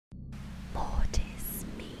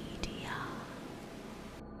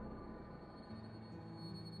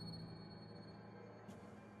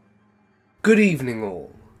Good evening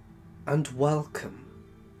all, and welcome.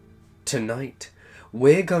 Tonight,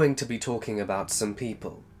 we're going to be talking about some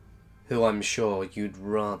people who I'm sure you'd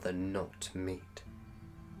rather not meet.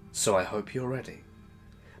 So I hope you're ready,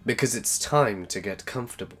 because it's time to get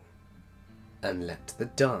comfortable and let the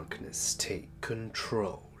darkness take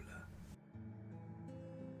control.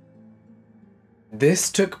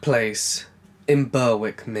 This took place in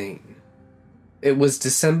Berwick, Maine. It was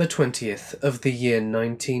December 20th of the year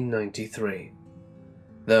 1993,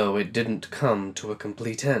 though it didn't come to a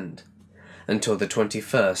complete end until the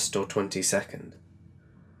 21st or 22nd.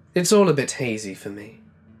 It's all a bit hazy for me.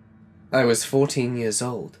 I was 14 years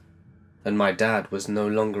old, and my dad was no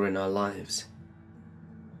longer in our lives.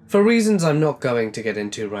 For reasons I'm not going to get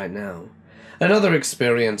into right now, another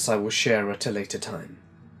experience I will share at a later time.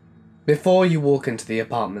 Before you walk into the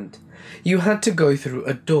apartment, you had to go through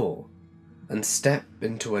a door and step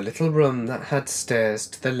into a little room that had stairs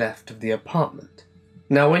to the left of the apartment.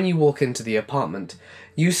 Now when you walk into the apartment,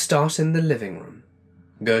 you start in the living room,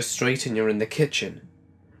 go straight and you're in the kitchen.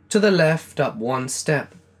 To the left, up one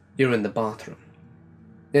step, you're in the bathroom.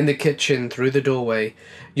 In the kitchen, through the doorway,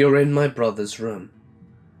 you're in my brother's room.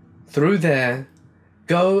 Through there,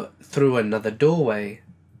 go through another doorway,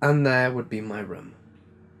 and there would be my room.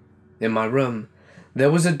 In my room,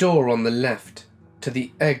 there was a door on the left to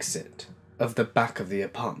the exit of the back of the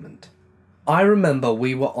apartment. I remember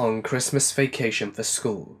we were on Christmas vacation for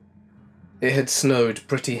school. It had snowed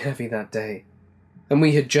pretty heavy that day, and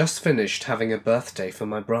we had just finished having a birthday for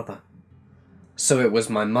my brother. So it was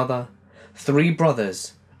my mother, 3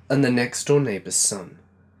 brothers, and the next door neighbour's son.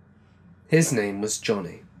 His name was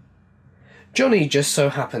Johnny. Johnny just so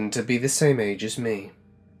happened to be the same age as me.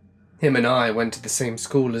 Him and I went to the same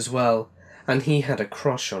school as well, and he had a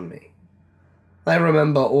crush on me. I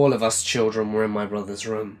remember all of us children were in my brother's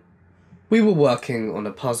room. We were working on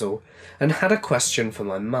a puzzle and had a question for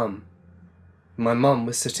my mum. My mum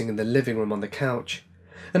was sitting in the living room on the couch,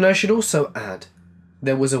 and I should also add,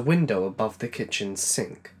 there was a window above the kitchen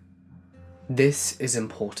sink. This is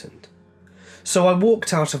important. So I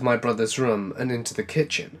walked out of my brother's room and into the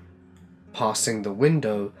kitchen. Passing the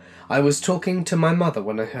window, I was talking to my mother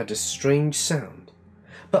when I heard a strange sound,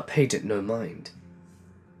 but paid it no mind.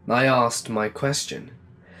 I asked my question,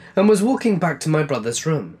 and was walking back to my brother's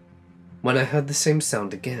room, when I heard the same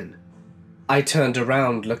sound again. I turned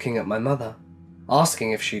around looking at my mother,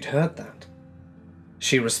 asking if she'd heard that.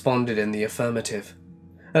 She responded in the affirmative,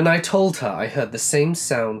 and I told her I heard the same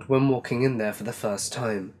sound when walking in there for the first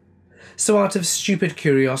time. So out of stupid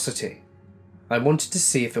curiosity, I wanted to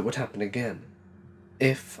see if it would happen again,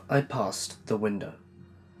 if I passed the window.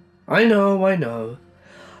 I know.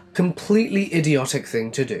 Completely idiotic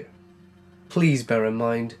thing to do. Please bear in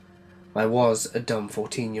mind, I was a dumb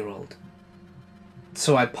 14-year-old.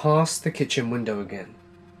 So I passed the kitchen window again,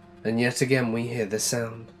 and yet again we hear the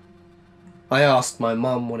sound. I asked my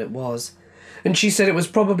mum what it was, and she said it was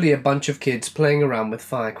probably a bunch of kids playing around with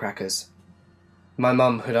firecrackers. My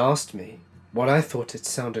mum had asked me what I thought it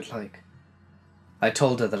sounded like. I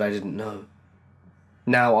told her that I didn't know.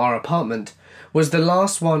 Now our apartment was the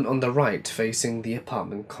last one on the right facing the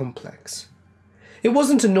apartment complex. It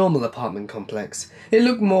wasn't a normal apartment complex, it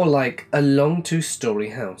looked more like a long 2-story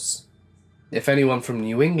house. If anyone from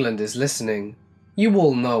New England is listening, you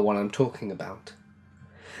all know what I'm talking about.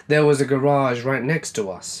 There was a garage right next to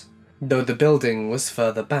us, though the building was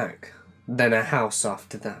further back, then a house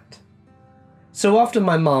after that. So after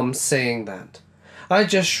my mom saying that, I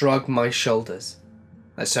just shrugged my shoulders.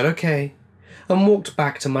 I said okay, and walked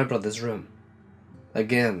back to my brother's room.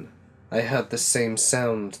 Again, I heard the same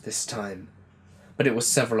sound this time, but it was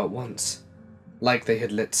several at once, like they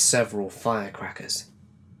had lit several firecrackers.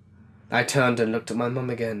 I turned and looked at my mum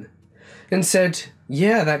again, and said,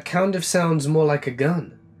 yeah, that kind of sounds more like a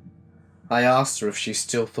gun. I asked her if she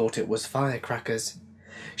still thought it was firecrackers.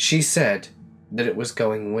 She said that it was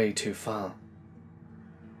going way too far.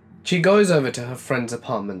 She goes over to her friend's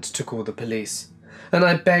apartment to call the police, and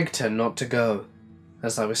I begged her not to go,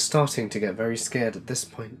 as I was starting to get very scared at this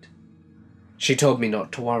point. She told me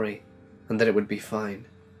not to worry, and that it would be fine.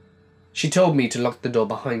 She told me to lock the door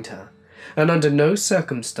behind her, and under no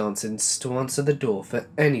circumstances to answer the door for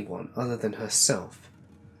anyone other than herself.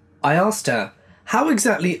 I asked her how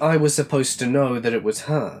exactly I was supposed to know that it was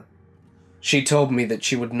her. She told me that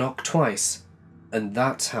she would knock twice, and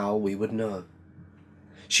that's how we would know.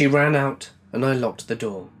 She ran out, and I locked the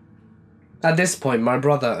door. At this point, my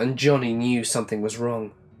brother and Johnny knew something was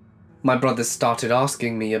wrong. My brother started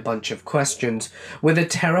asking me a bunch of questions with a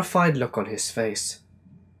terrified look on his face.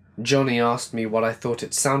 Johnny asked me what I thought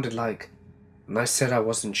it sounded like, and I said I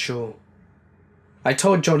wasn't sure. I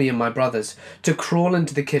told Johnny and my brothers to crawl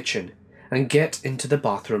into the kitchen and get into the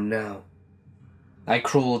bathroom now. I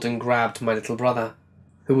crawled and grabbed my little brother,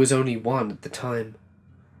 who was only 1 at the time.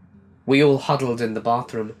 We all huddled in the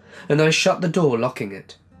bathroom, and I shut the door, locking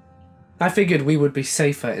it. I figured we would be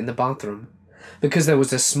safer in the bathroom, because there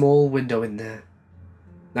was a small window in there.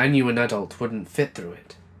 I knew an adult wouldn't fit through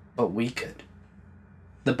it, but we could.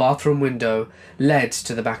 The bathroom window led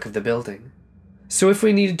to the back of the building, so if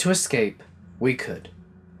we needed to escape, we could.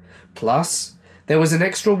 Plus, there was an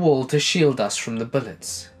extra wall to shield us from the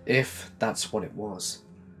bullets, if that's what it was.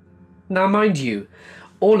 Now mind you,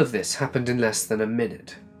 all of this happened in less than a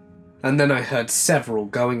minute, and then I heard several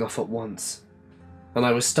going off at once, and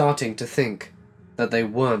I was starting to think that they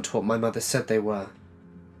weren't what my mother said they were.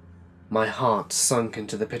 My heart sunk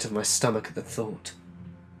into the pit of my stomach at the thought.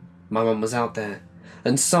 My mum was out there,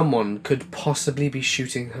 and someone could possibly be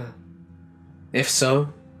shooting her. If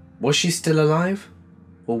so, was she still alive,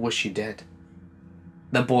 or was she dead?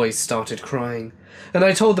 The boys started crying, and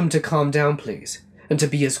I told them to calm down please, and to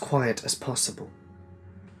be as quiet as possible.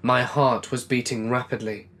 My heart was beating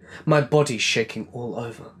rapidly, my body shaking all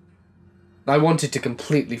over. I wanted to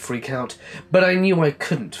completely freak out, but I knew I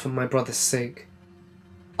couldn't for my brother's sake.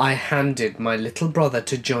 I handed my little brother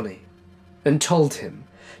to Johnny, and told him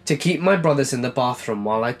to keep my brothers in the bathroom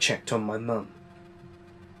while I checked on my mum.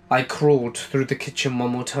 I crawled through the kitchen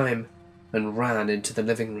one more time, and ran into the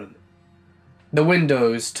living room. The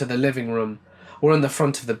windows to the living room were in the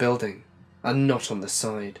front of the building, and not on the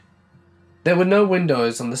side. There were no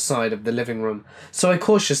windows on the side of the living room, so I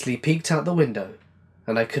cautiously peeked out the window,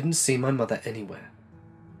 and I couldn't see my mother anywhere.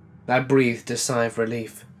 I breathed a sigh of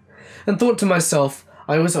relief, and thought to myself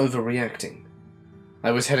I was overreacting.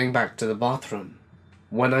 I was heading back to the bathroom,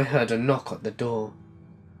 when I heard a knock at the door.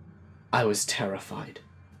 I was terrified,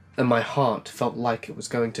 and my heart felt like it was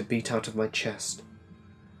going to beat out of my chest.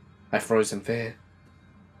 I froze in fear.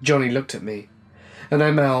 Johnny looked at me, and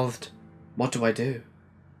I mouthed, "What do I do?"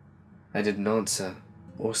 I didn't answer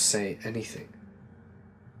or say anything.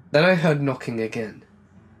 Then I heard knocking again.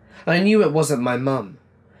 I knew it wasn't my mum,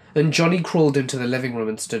 and Johnny crawled into the living room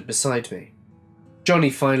and stood beside me. Johnny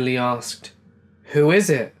finally asked, "Who is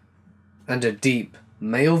it?" And a deep,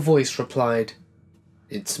 male voice replied,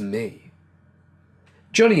 "It's me."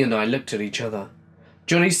 Johnny and I looked at each other.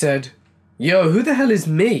 Johnny said, "Yo, who the hell is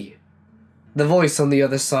me?" The voice on the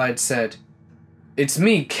other side said, "It's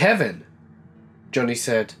me, Kevin." Johnny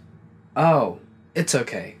said, "Oh, it's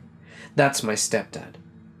okay. That's my stepdad."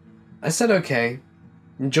 I said okay,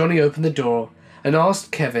 and Johnny opened the door and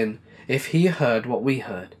asked Kevin if he heard what we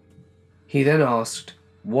heard. He then asked,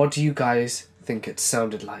 "What do you guys think it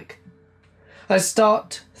sounded like?" I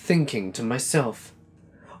start thinking to myself,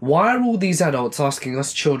 why are all these adults asking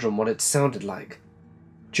us children what it sounded like?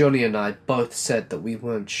 Johnny and I both said that we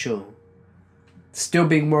weren't sure. Still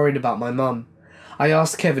being worried about my mum, I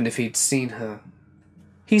asked Kevin if he'd seen her.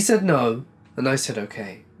 He said no, and I said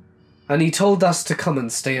okay. And he told us to come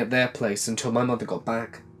and stay at their place until my mother got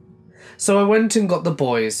back. So I went and got the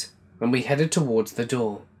boys, and we headed towards the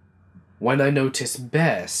door, when I noticed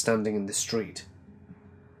Bear standing in the street.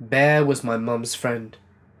 Bear was my mum's friend.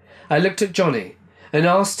 I looked at Johnny and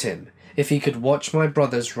asked him if he could watch my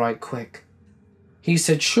brothers right quick. He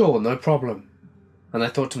said sure, no problem. And I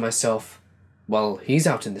thought to myself, well, he's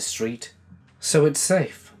out in the street, so it's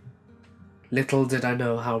safe. Little did I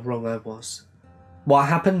know how wrong I was. What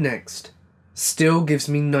happened next still gives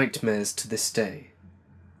me nightmares to this day.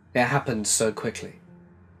 It happened so quickly.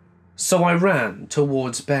 So I ran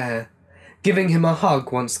towards Bear, giving him a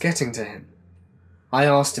hug once getting to him. I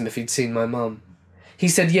asked him if he'd seen my mum. He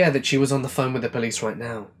said yeah, that she was on the phone with the police right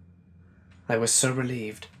now. I was so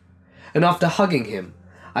relieved, and after hugging him,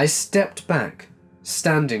 I stepped back,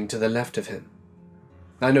 standing to the left of him.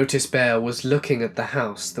 I noticed Bear was looking at the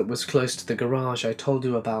house that was close to the garage I told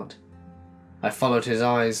you about. I followed his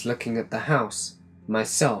eyes looking at the house,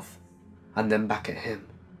 myself, and then back at him.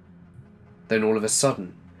 Then all of a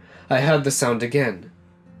sudden, I heard the sound again,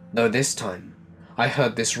 though this time I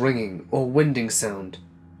heard this ringing or winding sound,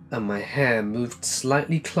 and my hair moved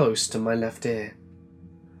slightly close to my left ear.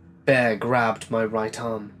 Bear grabbed my right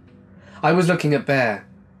arm. I was looking at Bear.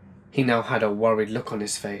 He now had a worried look on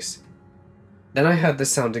his face. Then I heard the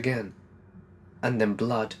sound again, and then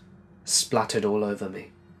blood splattered all over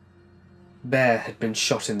me. Bear had been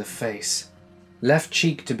shot in the face, left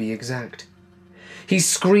cheek to be exact. He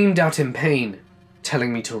screamed out in pain,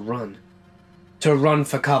 telling me to run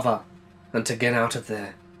for cover, and to get out of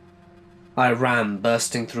there. I ran,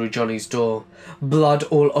 bursting through Johnny's door, blood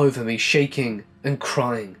all over me, shaking and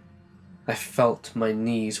crying. I felt my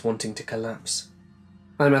knees wanting to collapse.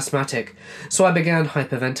 I'm asthmatic, so I began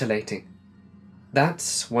hyperventilating.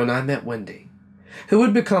 That's when I met Wendy, who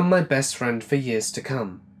would become my best friend for years to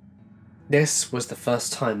come. This was the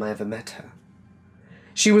first time I ever met her.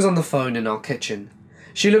 She was on the phone in our kitchen.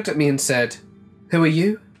 She looked at me and said, "Who are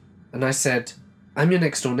you?" And I said, "I'm your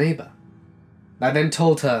next door neighbour." I then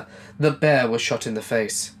told her that Bear was shot in the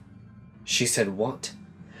face. She said, "What?"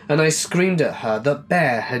 And I screamed at her that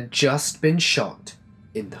Bear had just been shot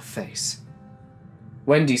in the face.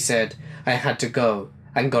 Wendy said I had to go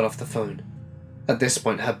and got off the phone. At this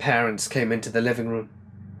point, her parents came into the living room.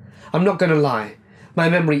 I'm not going to lie, my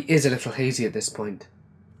memory is a little hazy at this point.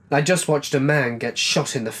 I just watched a man get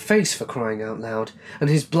shot in the face, for crying out loud, and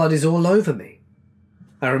his blood is all over me.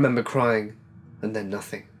 I remember crying, and then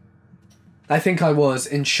nothing. I think I was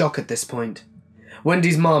in shock at this point.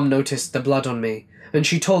 Wendy's mom noticed the blood on me, and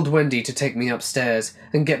she told Wendy to take me upstairs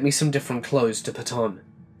and get me some different clothes to put on.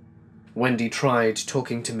 Wendy tried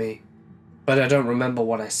talking to me, but I don't remember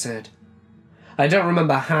what I said. I don't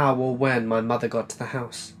remember how or when my mother got to the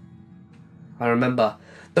house. I remember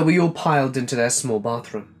that we all piled into their small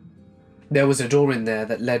bathroom. There was a door in there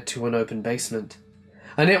that led to an open basement,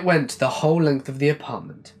 and it went the whole length of the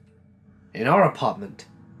apartment. In our apartment,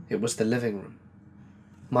 it was the living room.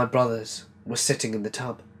 My brothers were sitting in the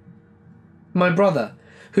tub. My brother,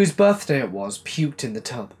 whose birthday it was, puked in the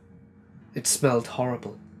tub. It smelled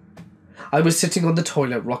horrible. I was sitting on the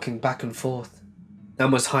toilet rocking back and forth,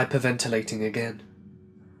 and was hyperventilating again.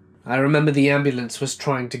 I remember the ambulance was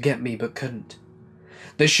trying to get me but couldn't.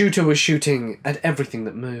 The shooter was shooting at everything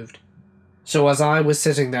that moved. So as I was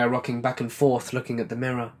sitting there rocking back and forth looking at the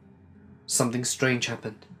mirror, something strange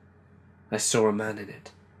happened. I saw a man in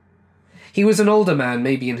it. He was an older man,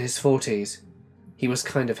 maybe in his 40s. He was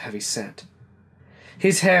kind of heavy set.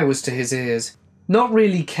 His hair was to his ears, not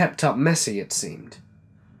really kept up messy it seemed.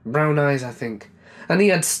 Brown eyes, I think, and he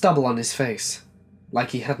had stubble on his face, like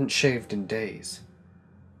he hadn't shaved in days.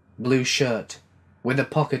 Blue shirt, with a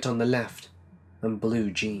pocket on the left, and blue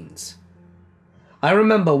jeans. I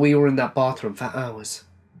remember we were in that bathroom for hours.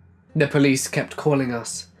 The police kept calling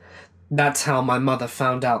us. That's how my mother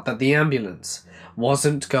found out that the ambulance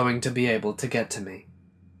wasn't going to be able to get to me.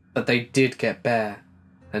 But they did get Bear,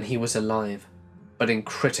 and he was alive, but in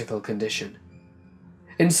critical condition.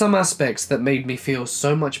 In some aspects that made me feel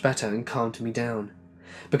so much better and calmed me down,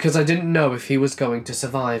 because I didn't know if he was going to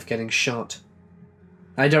survive getting shot.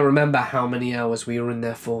 I don't remember how many hours we were in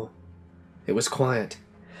there for. It was quiet,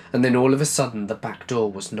 and then all of a sudden the back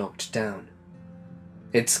door was knocked down.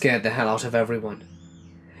 It scared the hell out of everyone.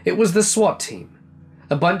 It was the SWAT team,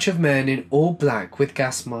 a bunch of men in all black with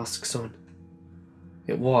gas masks on.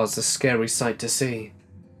 It was a scary sight to see,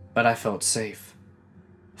 but I felt safe.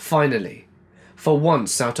 Finally, for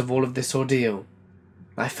once out of all of this ordeal,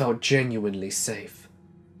 I felt genuinely safe.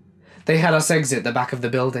 They had us exit the back of the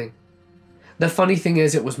building. The funny thing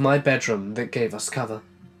is, it was my bedroom that gave us cover,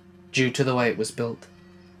 due to the way it was built.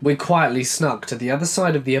 We quietly snuck to the other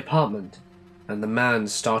side of the apartment, and the man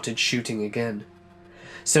started shooting again.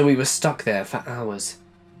 So we were stuck there for hours.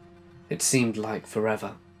 It seemed like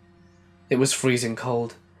forever. It was freezing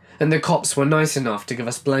cold, and the cops were nice enough to give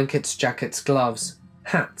us blankets, jackets, gloves,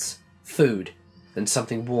 hats, food, and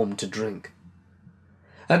something warm to drink.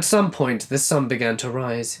 At some point, the sun began to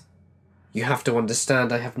rise. You have to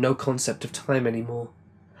understand I have no concept of time anymore.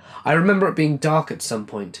 I remember it being dark at some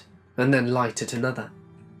point, and then light at another.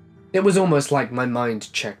 It was almost like my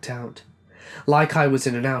mind checked out, like I was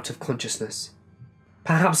in and out of consciousness.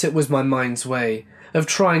 Perhaps it was my mind's way of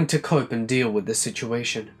trying to cope and deal with the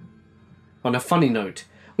situation. On a funny note,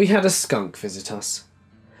 we had a skunk visit us.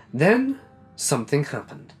 Then, something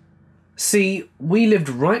happened. See, we lived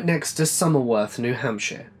right next to Summerworth, New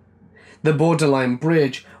Hampshire. The borderline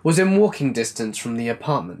bridge was in walking distance from the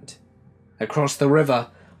apartment. Across the river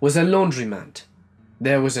was a laundromat.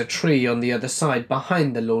 There was a tree on the other side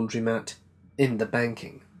behind the laundromat, in the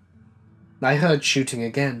banking. I heard shooting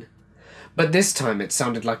again, but this time it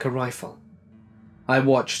sounded like a rifle. I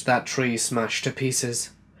watched that tree smash to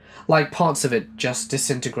pieces, like parts of it just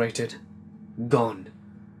disintegrated. Gone.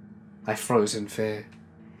 I froze in fear.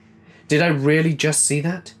 Did I really just see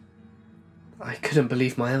that? I couldn't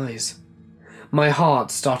believe my eyes. My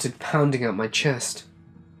heart started pounding at my chest.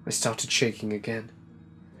 I started shaking again.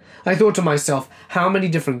 I thought to myself, how many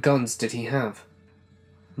different guns did he have?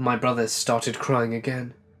 My brothers started crying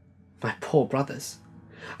again. My poor brothers.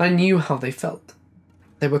 I knew how they felt.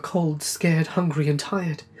 They were cold, scared, hungry, and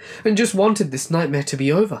tired, and just wanted this nightmare to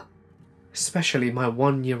be over. Especially my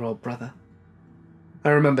 1-year-old brother. I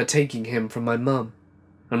remember taking him from my mum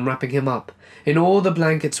and wrapping him up in all the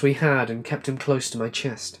blankets we had and kept him close to my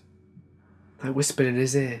chest. I whispered in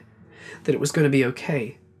his ear that it was going to be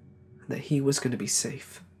okay, and that he was going to be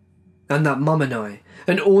safe, and that Mum and I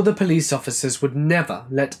and all the police officers would never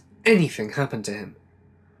let anything happen to him.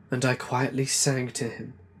 And I quietly sang to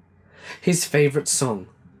him his favourite song,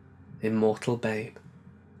 Immortal Babe.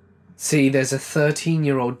 See, there's a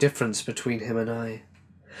 13-year-old difference between him and I.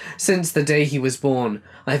 Since the day he was born,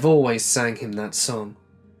 I've always sang him that song.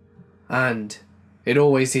 And it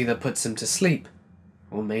always either puts him to sleep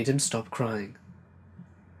or made him stop crying.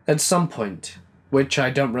 At some point, which I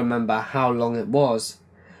don't remember how long it was,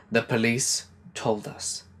 the police told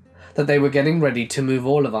us that they were getting ready to move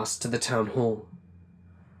all of us to the town hall,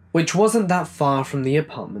 which wasn't that far from the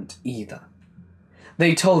apartment either.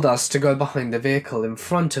 They told us to go behind the vehicle in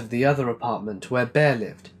front of the other apartment where Bear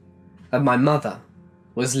lived, and my mother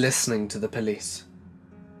was listening to the police.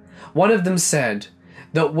 One of them said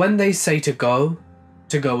that when they say to go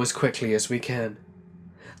as quickly as we can.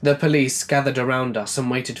 The police gathered around us and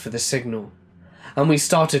waited for the signal, and we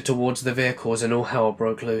started towards the vehicles and all hell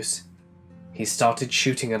broke loose. He started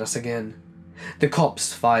shooting at us again. The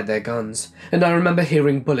cops fired their guns, and I remember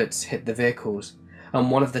hearing bullets hit the vehicles,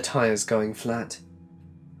 and one of the tires going flat.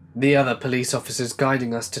 The other police officers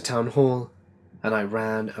guiding us to town hall, and I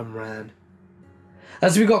ran and ran.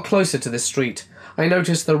 As we got closer to the street, I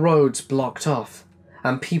noticed the roads blocked off,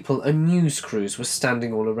 and people and news crews were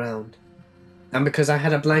standing all around. And because I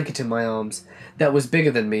had a blanket in my arms that was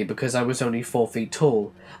bigger than me because I was only 4 feet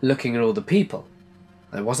tall, looking at all the people,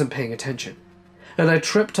 I wasn't paying attention, and I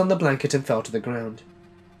tripped on the blanket and fell to the ground.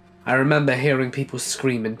 I remember hearing people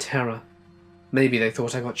scream in terror. Maybe they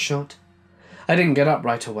thought I got shot. I didn't get up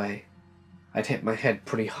right away. I'd hit my head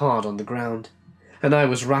pretty hard on the ground, and I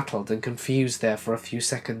was rattled and confused there for a few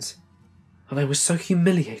seconds. And I was so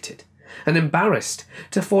humiliated and embarrassed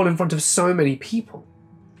to fall in front of so many people.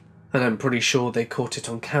 And I'm pretty sure they caught it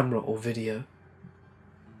on camera or video.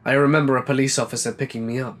 I remember a police officer picking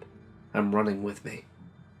me up and running with me.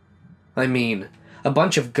 I mean, a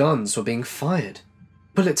bunch of guns were being fired,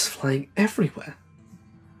 bullets flying everywhere.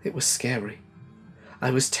 It was scary.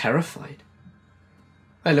 I was terrified.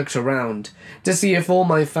 I looked around to see if all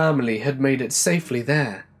my family had made it safely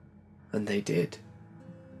there, and they did.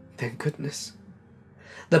 Thank goodness.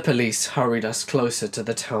 The police hurried us closer to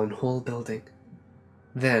the town hall building.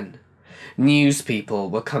 Then, news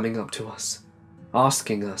people were coming up to us,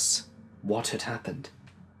 asking us what had happened.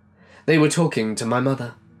 They were talking to my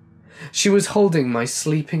mother. She was holding my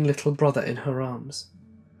sleeping little brother in her arms.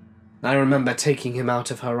 I remember taking him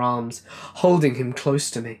out of her arms, holding him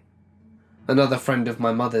close to me. Another friend of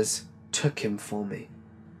my mother's took him for me.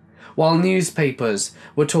 While newspapers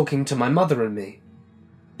were talking to my mother and me,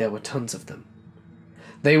 there were tons of them.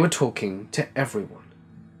 They were talking to everyone.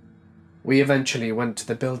 We eventually went to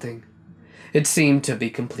the building. It seemed to be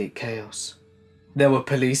complete chaos. There were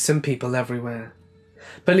police and people everywhere.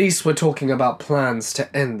 Police were talking about plans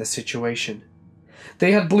to end the situation.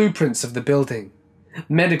 They had blueprints of the building.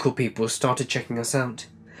 Medical people started checking us out.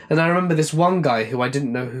 And I remember this one guy who I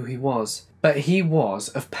didn't know who he was, but he was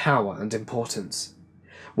of power and importance,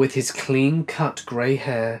 with his clean-cut grey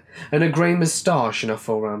hair and a grey moustache and a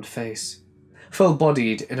full round face,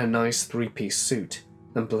 full-bodied in a nice 3-piece suit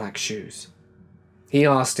and black shoes. He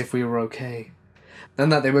asked if we were okay,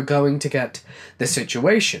 and that they were going to get the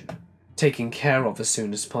situation taken care of as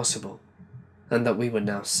soon as possible, and that we were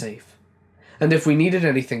now safe, and if we needed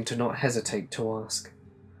anything to not hesitate to ask.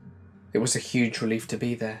 It was a huge relief to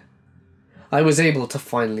be there. I was able to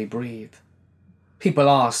finally breathe. People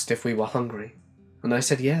asked if we were hungry, and I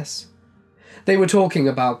said yes. They were talking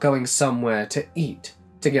about going somewhere to eat,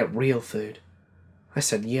 to get real food. I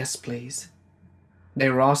said yes, please. They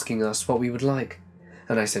were asking us what we would like,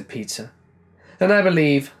 and I said pizza. And I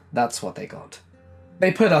believe that's what they got.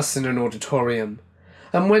 They put us in an auditorium,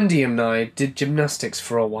 and Wendy and I did gymnastics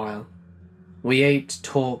for a while. We ate,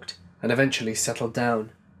 talked, and eventually settled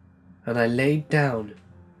down, and I laid down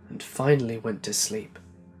and finally went to sleep.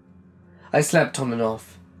 I slept on and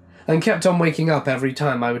off, and kept on waking up every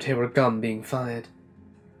time I would hear a gun being fired.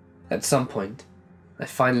 At some point, I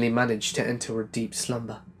finally managed to enter a deep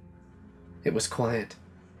slumber. It was quiet,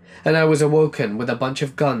 and I was awoken with a bunch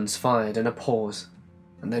of guns fired and a pause,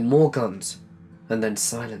 and then more guns, and then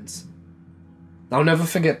silence. I'll never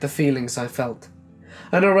forget the feelings I felt.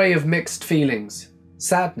 An array of mixed feelings.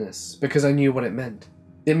 Sadness, because I knew what it meant.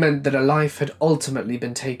 It meant that a life had ultimately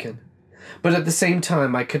been taken, but at the same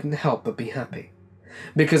time I couldn't help but be happy,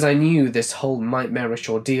 because I knew this whole nightmarish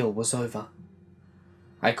ordeal was over.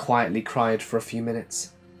 I quietly cried for a few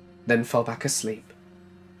minutes, then fell back asleep.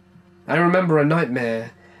 I remember a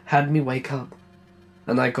nightmare had me wake up,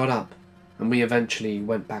 and I got up, and we eventually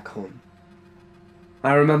went back home.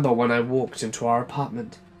 I remember when I walked into our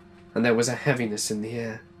apartment, and there was a heaviness in the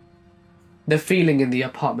air. The feeling in the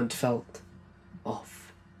apartment felt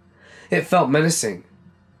off. It felt menacing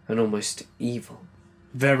and almost evil,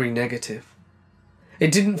 very negative.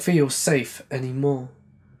 It didn't feel safe anymore.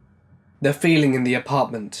 The feeling in the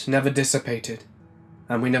apartment never dissipated,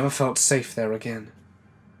 and we never felt safe there again.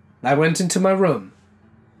 I went into my room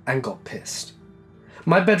and got pissed.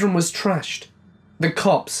 My bedroom was trashed. The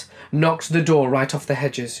cops knocked the door right off the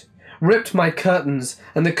hedges, ripped my curtains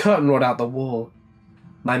and the curtain rod out the wall.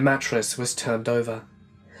 My mattress was turned over.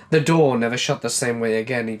 The door never shut the same way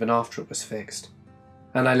again even after it was fixed.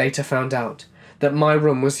 And I later found out that my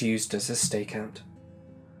room was used as a stakeout.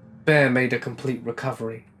 Bear made a complete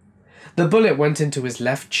recovery. The bullet went into his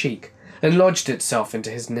left cheek and lodged itself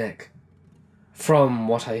into his neck. From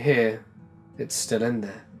what I hear, it's still in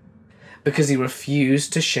there, because he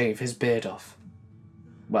refused to shave his beard off.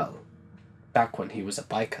 Well, back when he was a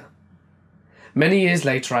biker. Many years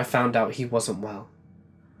later I found out he wasn't well.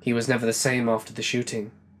 He was never the same after the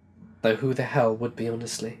shooting, though who the hell would be,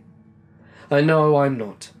 honestly? I know I'm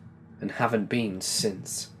not, and haven't been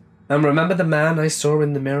since. And remember the man I saw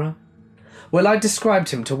in the mirror? Well, I described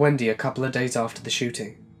him to Wendy a couple of days after the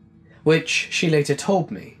shooting, which she later told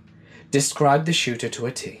me described the shooter to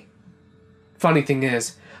a T. Funny thing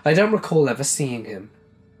is, I don't recall ever seeing him,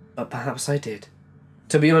 but perhaps I did.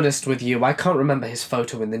 To be honest with you, I can't remember his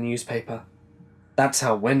photo in the newspaper. That's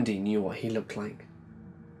how Wendy knew what he looked like.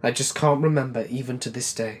 I just can't remember even to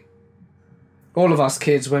this day. All of us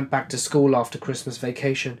kids went back to school after Christmas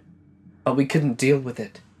vacation, but we couldn't deal with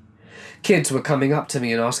it. Kids were coming up to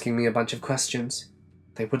me and asking me a bunch of questions.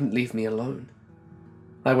 They wouldn't leave me alone.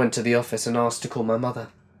 I went to the office and asked to call my mother,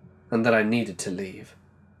 and that I needed to leave.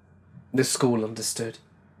 The school understood.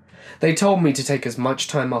 They told me to take as much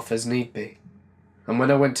time off as need be. And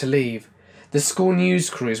when I went to leave, the school news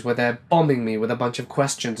crews were there bombing me with a bunch of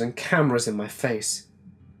questions and cameras in my face.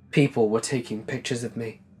 People were taking pictures of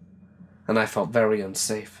me, and I felt very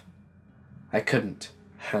unsafe. I couldn't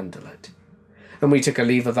handle it, and we took a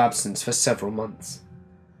leave of absence for several months.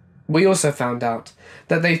 We also found out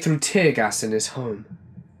that they threw tear gas in his home.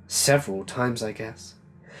 Several times, I guess.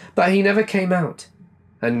 But he never came out,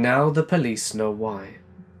 and now the police know why.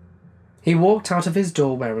 He walked out of his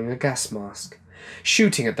door wearing a gas mask,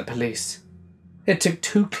 shooting at the police. It took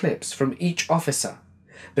 2 clips from each officer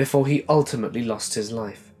before he ultimately lost his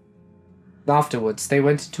life. Afterwards, they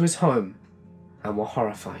went into his home and were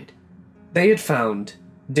horrified. They had found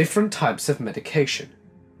different types of medication.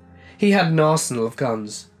 He had an arsenal of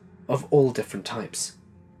guns of all different types.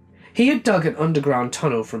 He had dug an underground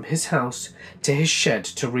tunnel from his house to his shed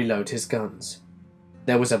to reload his guns.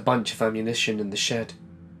 There was a bunch of ammunition in the shed.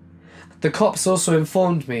 The cops also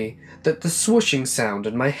informed me that the swooshing sound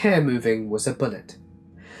and my hair moving was a bullet.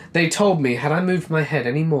 They told me had I moved my head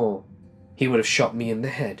any more, he would have shot me in the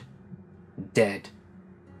head. Dead.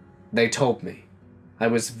 They told me I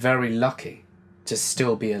was very lucky to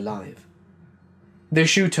still be alive. The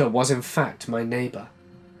shooter was in fact my neighbour.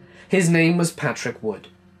 His name was Patrick Wood.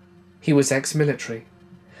 He was ex-military.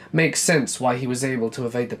 Makes sense why he was able to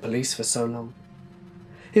evade the police for so long.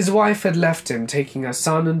 His wife had left him, taking her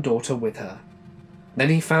son and daughter with her. Then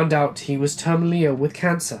he found out he was terminally ill with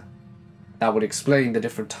cancer. That would explain the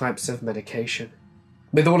different types of medication.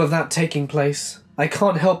 With all of that taking place, I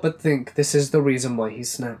can't help but think this is the reason why he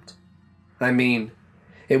snapped. I mean,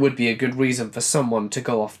 it would be a good reason for someone to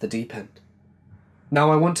go off the deep end.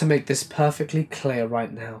 Now I want to make this perfectly clear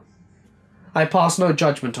right now. I pass no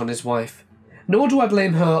judgment on his wife, nor do I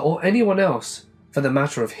blame her or anyone else for the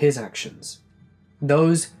matter of his actions.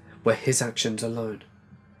 Those were his actions alone.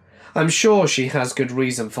 I'm sure she has good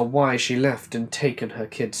reason for why she left and taken her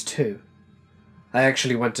kids too. I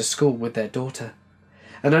actually went to school with their daughter,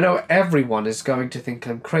 and I know everyone is going to think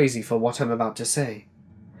I'm crazy for what I'm about to say.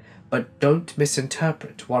 But don't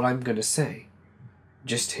misinterpret what I'm going to say.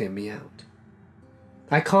 Just hear me out.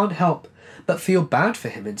 I can't help but feel bad for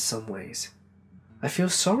him in some ways. I feel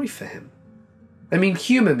sorry for him. I mean,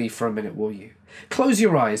 humour me for a minute, will you? Close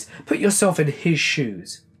your eyes, put yourself in his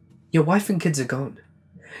shoes. Your wife and kids are gone.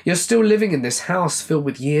 You're still living in this house filled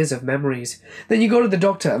with years of memories. Then you go to the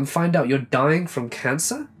doctor and find out you're dying from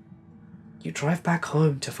cancer? You drive back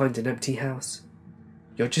home to find an empty house.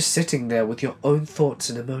 You're just sitting there with your own thoughts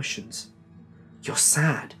and emotions. You're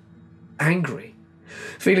sad, angry,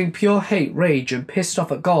 feeling pure hate, rage, and pissed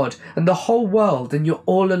off at God and the whole world, and you're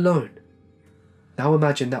all alone. Now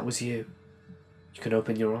imagine that was you. You can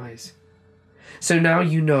open your eyes. So now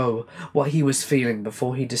you know what he was feeling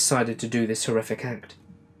before he decided to do this horrific act.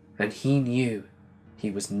 And he knew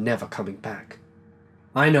he was never coming back.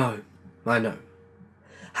 I know.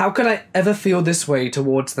 How could I ever feel this way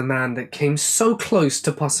towards the man that came so close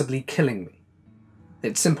to possibly killing me?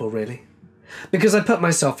 It's simple, really. Because I put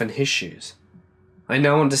myself in his shoes. I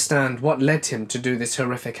now understand what led him to do this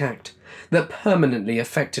horrific act that permanently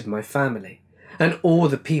affected my family and all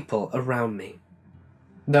the people around me.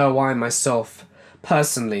 Though I myself,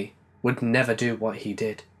 personally, would never do what he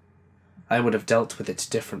did. I would have dealt with it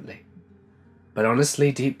differently. But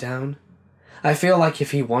honestly, deep down, I feel like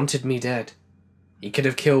if he wanted me dead, he could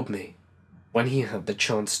have killed me when he had the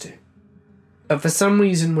chance to. But for some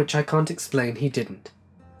reason which I can't explain, he didn't.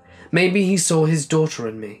 Maybe he saw his daughter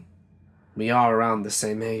in me. We are around the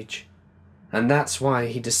same age. And that's why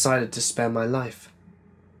he decided to spare my life.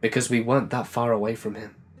 Because we weren't that far away from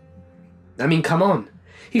him. I mean, come on.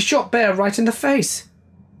 He shot Bear right in the face.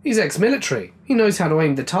 He's ex-military. He knows how to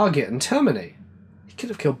aim the target and terminate. He could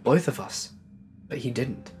have killed both of us. But he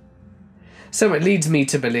didn't. So it leads me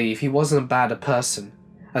to believe he wasn't as bad a person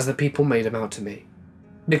as the people made him out to be.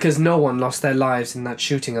 Because no one lost their lives in that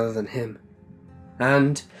shooting other than him.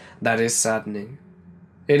 And that is saddening.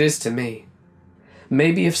 It is to me.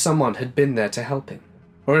 Maybe if someone had been there to help him,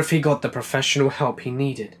 or if he got the professional help he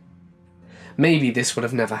needed, maybe this would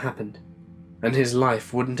have never happened, and his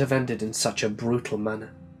life wouldn't have ended in such a brutal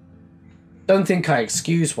manner. Don't think I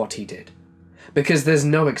excuse what he did, because there's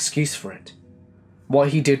no excuse for it. What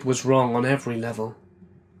he did was wrong on every level.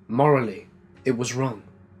 Morally, it was wrong.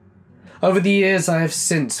 Over the years I have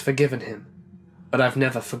since forgiven him, but I've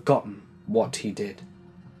never forgotten what he did.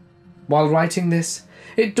 While writing this,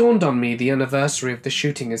 it dawned on me the anniversary of the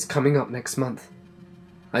shooting is coming up next month.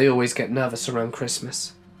 I always get nervous around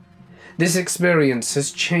Christmas. This experience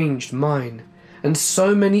has changed mine and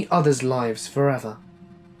so many others' lives forever.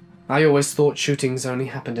 I always thought shootings only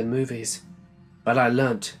happened in movies, but I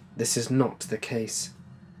learnt this is not the case.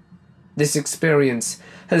 This experience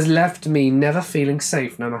has left me never feeling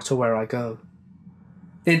safe no matter where I go.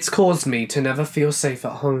 It's caused me to never feel safe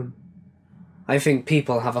at home. I think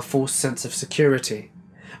people have a false sense of security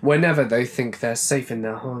whenever they think they're safe in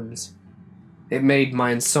their homes. It made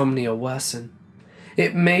my insomnia worsen.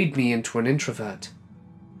 It made me into an introvert.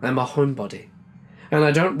 I'm a homebody, and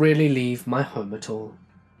I don't really leave my home at all.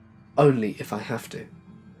 Only if I have to.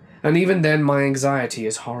 And even then my anxiety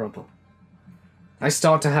is horrible. I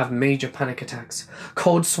start to have major panic attacks,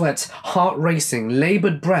 cold sweats, heart racing,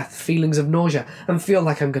 laboured breath, feelings of nausea, and feel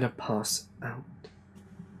like I'm going to pass out.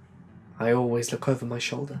 I always look over my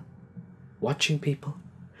shoulder, watching people,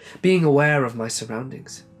 being aware of my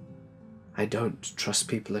surroundings. I don't trust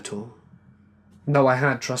people at all, though I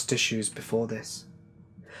had trust issues before this.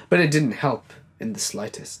 But it didn't help in the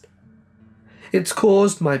slightest. It's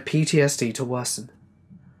caused my PTSD to worsen.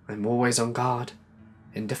 I'm always on guard,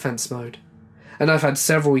 in defense mode, and I've had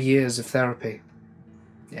several years of therapy.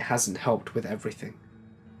 It hasn't helped with everything,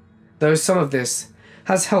 though some of this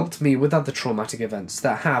has helped me with other traumatic events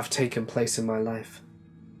that have taken place in my life.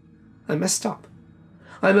 I messed up.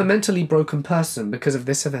 I'm a mentally broken person because of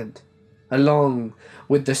this event, along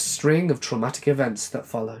with the string of traumatic events that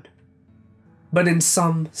followed. But in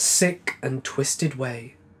some sick and twisted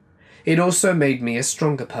way, it also made me a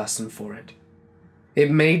stronger person for it. It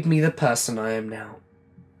made me the person I am now,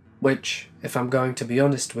 which, if I'm going to be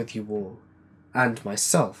honest with you all, and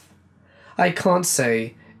myself, I can't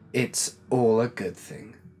say it's all a good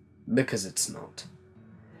thing, because it's not.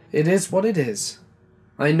 It is what it is.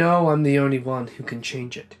 I know I'm the only one who can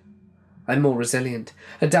change it. I'm more resilient,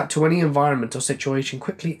 adapt to any environment or situation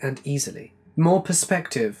quickly and easily, more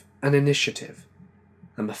perspective and initiative.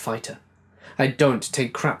 I'm a fighter. I don't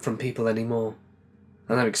take crap from people anymore,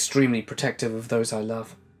 and I'm extremely protective of those I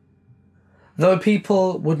love. Though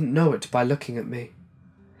people wouldn't know it by looking at me,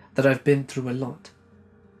 that I've been through a lot.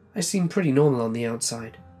 I seem pretty normal on the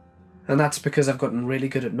outside, and that's because I've gotten really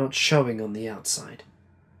good at not showing on the outside.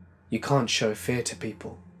 You can't show fear to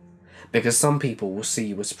people, because some people will see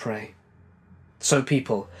you as prey. So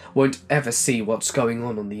people won't ever see what's going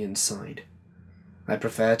on the inside. I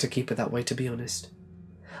prefer to keep it that way, to be honest.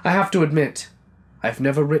 I have to admit, I've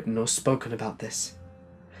never written or spoken about this.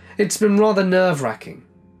 It's been rather nerve-wracking,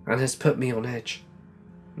 and has put me on edge.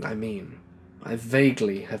 I mean, I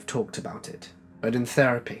vaguely have talked about it, but in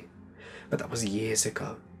therapy, but that was years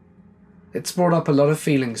ago. It's brought up a lot of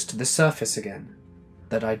feelings to the surface again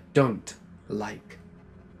that I don't like.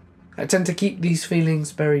 I tend to keep these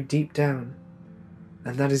feelings buried deep down,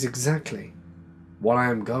 and that is exactly what I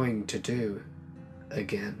am going to do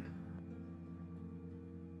again.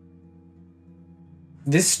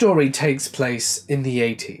 This story takes place in the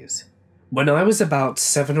 80s, when I was about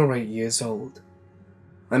 7 or 8 years old.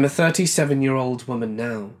 I'm a 37-year-old woman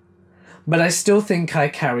now, but I still think I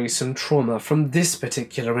carry some trauma from this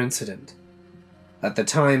particular incident. At the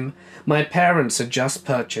time, my parents had just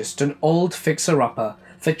purchased an old fixer-upper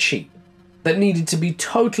for cheap that needed to be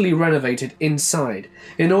totally renovated inside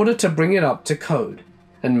in order to bring it up to code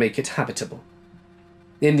and make it habitable.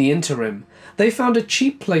 In the interim, they found a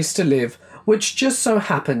cheap place to live which just so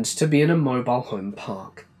happened to be in a mobile home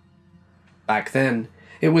park. Back then,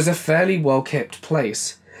 it was a fairly well-kept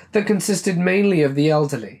place that consisted mainly of the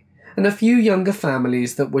elderly and a few younger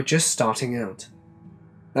families that were just starting out.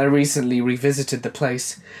 I recently revisited the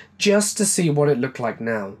place just to see what it looked like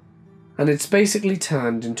now, and it's basically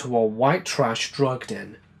turned into a white trash drug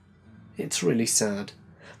den. It's really sad,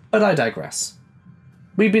 but I digress.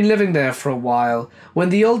 We'd been living there for a while when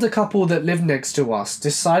the older couple that lived next to us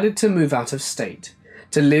decided to move out of state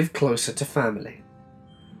to live closer to family.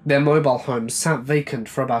 Their mobile home sat vacant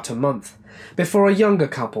for about a month before a younger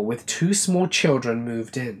couple with 2 small children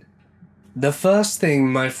moved in. The first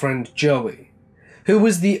thing my friend Joey, who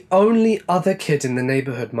was the only other kid in the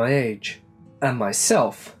neighborhood my age, and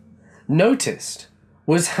myself, noticed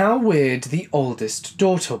was how weird the oldest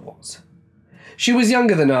daughter was. She was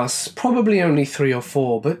younger than us, probably only 3 or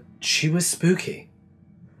 4, but she was spooky.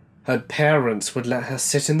 Her parents would let her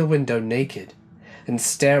sit in the window naked and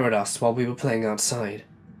stare at us while we were playing outside.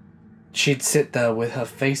 She'd sit there with her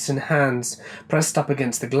face and hands pressed up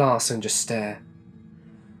against the glass and just stare.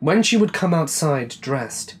 When she would come outside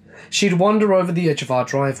dressed, she'd wander over the edge of our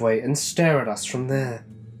driveway and stare at us from there.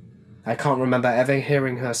 I can't remember ever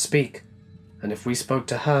hearing her speak, and if we spoke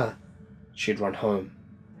to her, she'd run home.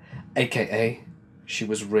 AKA, she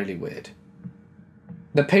was really weird.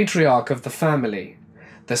 The patriarch of the family,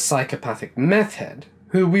 the psychopathic meth head,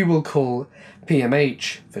 who we will call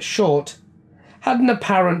PMH for short, had an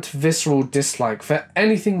apparent visceral dislike for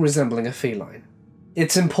anything resembling a feline.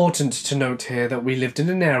 It's important to note here that we lived in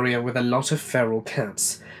an area with a lot of feral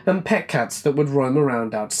cats and pet cats that would roam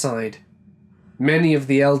around outside. Many of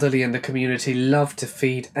the elderly in the community loved to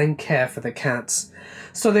feed and care for the cats,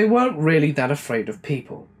 so they weren't really that afraid of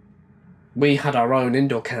people. We had our own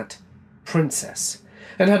indoor cat, Princess,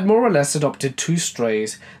 and had more or less adopted 2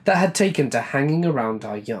 strays that had taken to hanging around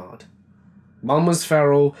our yard. One was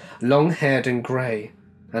feral, long-haired and grey,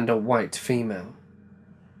 and a white female.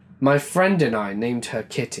 My friend and I named her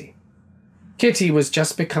Kitty. Kitty was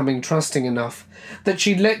just becoming trusting enough that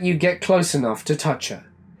she'd let you get close enough to touch her,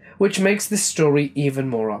 which makes this story even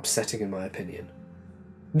more upsetting in my opinion.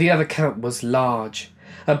 The other cat was large,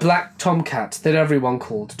 a black tomcat that everyone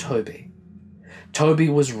called Toby. Toby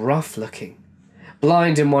was rough-looking,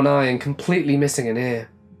 blind in one eye and completely missing an ear,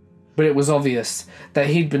 but it was obvious that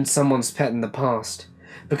he'd been someone's pet in the past,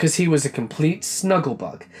 because he was a complete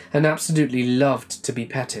snugglebug and absolutely loved to be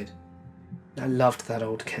petted. I loved that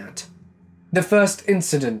old cat. The first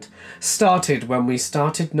incident started when we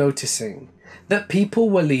started noticing that people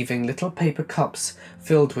were leaving little paper cups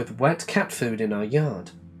filled with wet cat food in our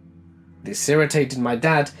yard. This irritated my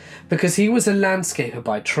dad because he was a landscaper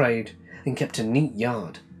by trade and kept a neat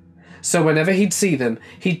yard, so whenever he'd see them,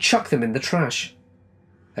 he'd chuck them in the trash.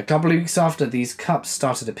 A couple of weeks after these cups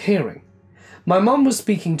started appearing, my mum was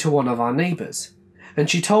speaking to one of our neighbours, and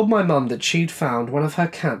she told my mum that she'd found one of her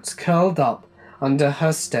cats curled up under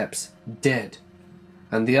her steps, dead,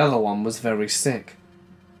 and the other one was very sick.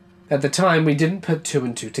 At the time, we didn't put 2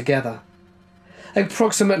 and 2 together.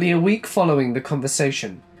 Approximately a week following the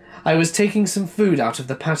conversation, I was taking some food out of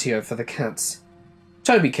the patio for the cats.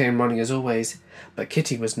 Toby came running as always, but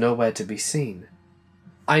Kitty was nowhere to be seen.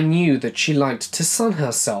 I knew that she liked to sun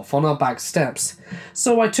herself on our back steps,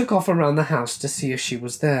 so I took off around the house to see if she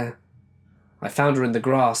was there. I found her in the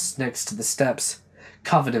grass next to the steps,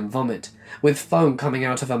 covered in vomit, with foam coming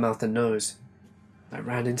out of her mouth and nose. I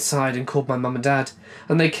ran inside and called my mum and dad,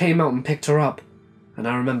 and they came out and picked her up, and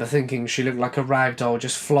I remember thinking she looked like a rag doll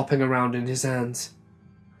just flopping around in his hands.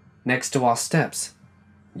 Next to our steps,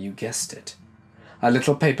 you guessed it, a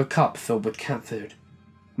little paper cup filled with cat food.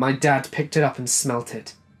 My dad picked it up and smelt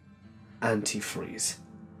it. Antifreeze.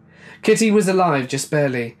 Kitty was alive just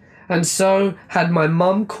barely, and so had my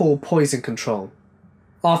mum call poison control.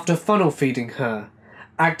 After funnel feeding her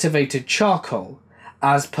activated charcoal,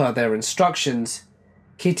 as per their instructions,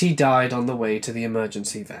 Kitty died on the way to the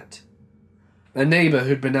emergency vet. A neighbour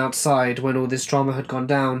who'd been outside when all this drama had gone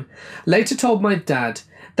down later told my dad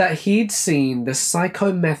that he'd seen the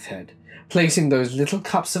psycho meth head placing those little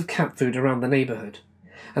cups of cat food around the neighbourhood,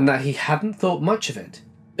 and that he hadn't thought much of it,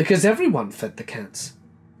 because everyone fed the cats.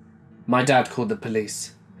 My dad called the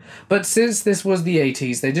police, but since this was the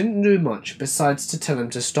 80s, they didn't do much besides to tell him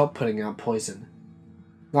to stop putting out poison.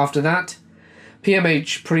 After that,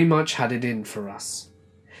 PMH pretty much had it in for us.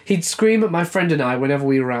 He'd scream at my friend and I whenever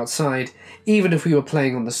we were outside, even if we were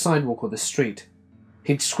playing on the sidewalk or the street.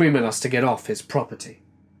 He'd scream at us to get off his property,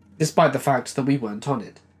 despite the fact that we weren't on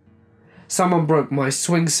it. Someone broke my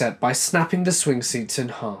swing set by snapping the swing seats in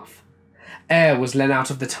half. Air was let out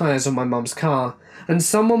of the tyres on my mum's car, and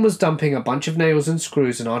someone was dumping a bunch of nails and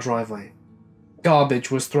screws in our driveway.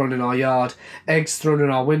 Garbage was thrown in our yard, eggs thrown in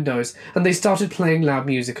our windows, and they started playing loud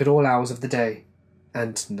music at all hours of the day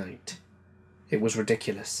and night. It was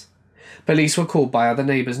ridiculous. Police were called by other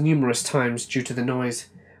neighbours numerous times due to the noise,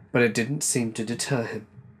 but it didn't seem to deter him.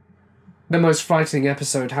 The most frightening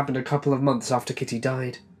episode happened a couple of months after Kitty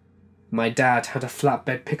died. My dad had a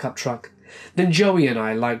flatbed pickup truck that Joey and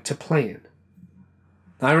I liked to play in.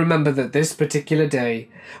 I remember that this particular day,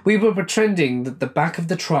 we were pretending that the back of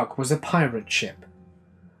the truck was a pirate ship.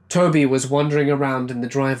 Toby was wandering around in the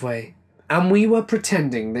driveway, and we were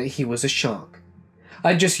pretending that he was a shark.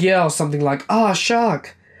 I'd just yell something like, "Ah,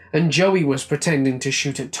 shark!" and Joey was pretending to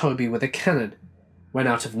shoot at Toby with a cannon, when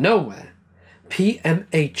out of nowhere,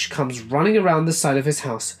 PMH comes running around the side of his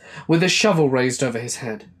house with a shovel raised over his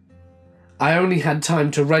head. I only had time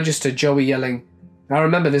to register Joey yelling. I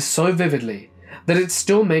remember this so vividly that it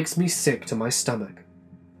still makes me sick to my stomach.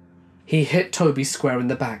 He hit Toby square in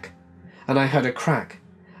the back, and I heard a crack,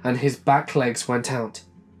 and his back legs went out,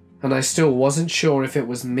 and I still wasn't sure if it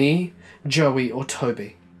was me, Joey, or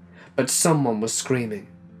Toby, but someone was screaming.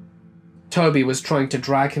 Toby was trying to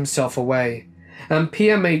drag himself away, and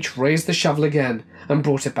PMH raised the shovel again and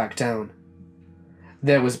brought it back down.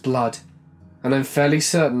 There was blood, and I'm fairly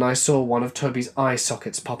certain I saw one of Toby's eye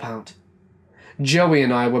sockets pop out. Joey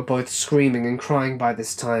and I were both screaming and crying by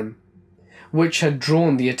this time, which had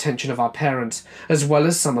drawn the attention of our parents as well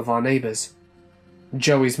as some of our neighbours.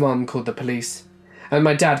 Joey's mum called the police, and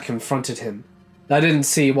my dad confronted him. I didn't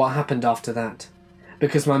see what happened after that,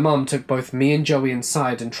 because my mum took both me and Joey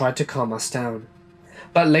inside and tried to calm us down,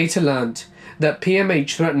 but later learnt that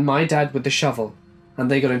PMH threatened my dad with the shovel,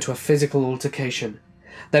 and they got into a physical altercation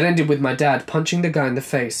that ended with my dad punching the guy in the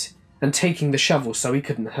face and taking the shovel so he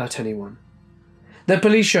couldn't hurt anyone. The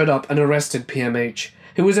police showed up and arrested PMH,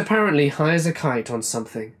 who was apparently high as a kite on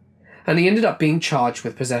something, and he ended up being charged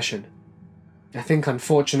with possession. I think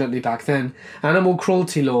unfortunately back then, animal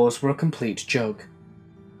cruelty laws were a complete joke.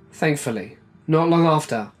 Thankfully, not long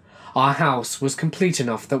after, our house was complete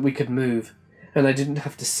enough that we could move, and I didn't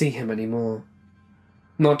have to see him anymore.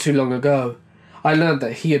 Not too long ago, I learned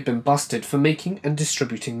that he had been busted for making and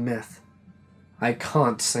distributing meth. I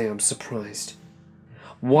can't say I'm surprised.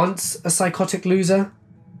 Once a psychotic loser,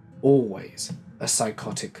 always a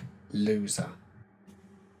psychotic loser.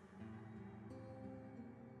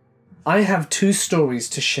 I have 2 stories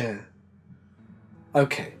to share.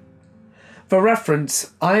 Okay. For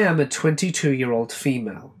reference, I am a 22-year-old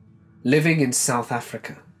female, living in South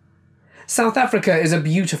Africa. South Africa is a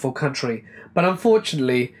beautiful country, but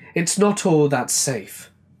unfortunately, it's not all that safe.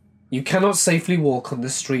 You cannot safely walk on the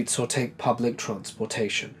streets or take public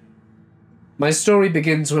transportation. My story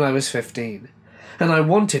begins when I was 15, and I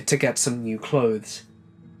wanted to get some new clothes.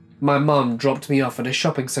 My mum dropped me off at a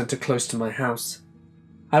shopping centre close to my house.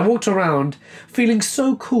 I walked around, feeling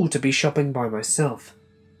so cool to be shopping by myself.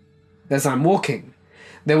 As I'm walking,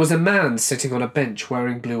 there was a man sitting on a bench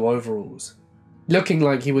wearing blue overalls, looking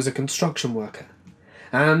like he was a construction worker,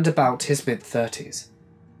 and about his mid-30s.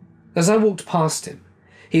 As I walked past him,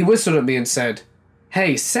 he whistled at me and said,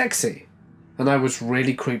 "Hey, sexy," and I was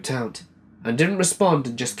really creeped out, and didn't respond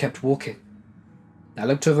and just kept walking. I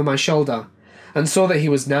looked over my shoulder and saw that he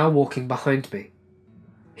was now walking behind me.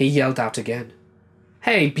 He yelled out again,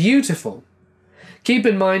 "Hey, beautiful." Keep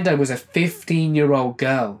in mind I was a 15-year-old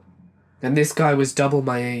girl, and this guy was double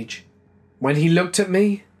my age. When he looked at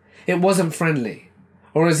me, it wasn't friendly,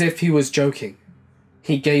 or as if he was joking.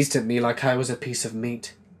 He gazed at me like I was a piece of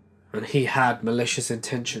meat, and he had malicious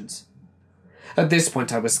intentions. At this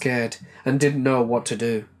point I was scared and didn't know what to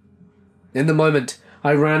do. In the moment,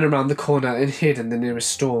 I ran around the corner and hid in the nearest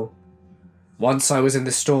store. Once I was in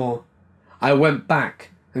the store, I went back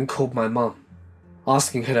and called my mum,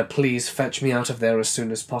 asking her to please fetch me out of there as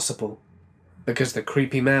soon as possible, because the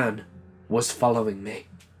creepy man was following me.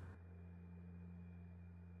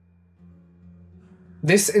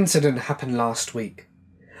 This incident happened last week,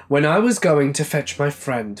 when I was going to fetch my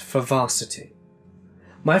friend for varsity.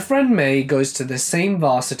 My friend May goes to the same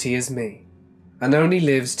varsity as me, and only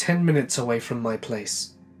lives 10 minutes away from my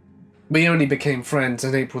place. We only became friends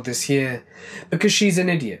in April this year because she's an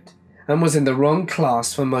idiot and was in the wrong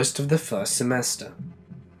class for most of the first semester.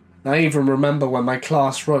 I even remember when my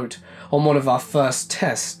class wrote on one of our first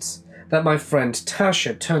tests that my friend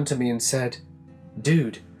Tasha turned to me and said,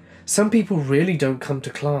 "Dude, Some people really don't come to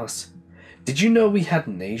class. Did you know we had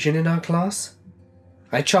an Asian in our class?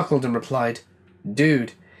 I chuckled and replied,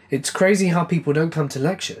 Dude, it's crazy how people don't come to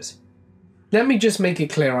lectures. Let me just make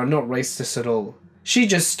it clear I'm not racist at all. She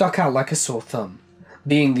just stuck out like a sore thumb,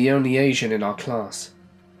 being the only Asian in our class.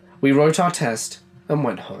 We wrote our test and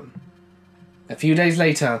went home. A few days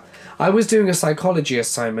later, I was doing a psychology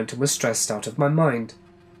assignment and was stressed out of my mind.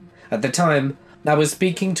 At the time, I was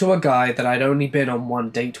speaking to a guy that I'd only been on one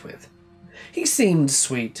date with. He seemed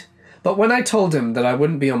sweet, but when I told him that I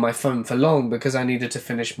wouldn't be on my phone for long because I needed to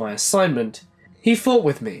finish my assignment, he fought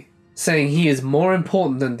with me, saying he is more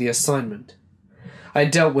important than the assignment. I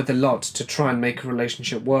dealt with a lot to try and make a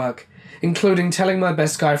relationship work, including telling my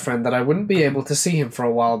best guy friend that I wouldn't be able to see him for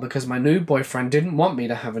a while because my new boyfriend didn't want me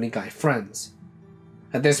to have any guy friends.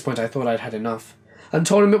 At this point I thought I'd had enough, and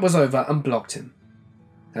told him it was over and blocked him.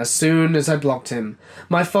 As soon as I blocked him,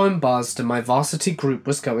 my phone buzzed and my varsity group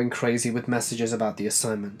was going crazy with messages about the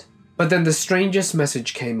assignment. But then the strangest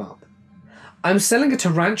message came up. I'm selling a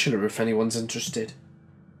tarantula if anyone's interested.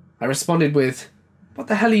 I responded with, What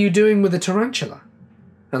the hell are you doing with a tarantula?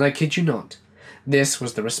 And I kid you not, this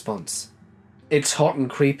was the response. It's hot and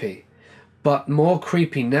creepy, but more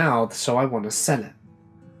creepy now, so I want to sell it.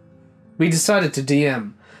 We decided to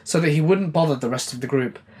DM so that he wouldn't bother the rest of the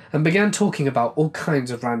group and began talking about all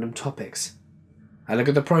kinds of random topics. I look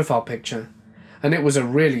at the profile picture, and it was a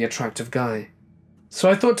really attractive guy. So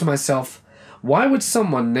I thought to myself, why would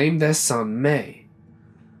someone name their son May?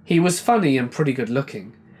 He was funny and pretty good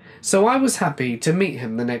looking, so I was happy to meet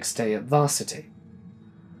him the next day at varsity.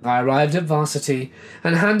 I arrived at varsity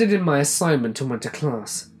and handed in my assignment and went to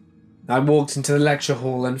class. I walked into the lecture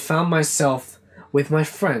hall and found myself with my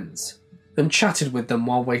friends and chatted with them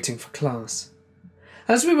while waiting for class.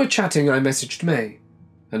 As we were chatting, I messaged May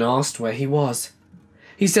and asked where he was.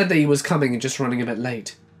 He said that he was coming and just running a bit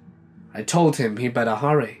late. I told him he'd better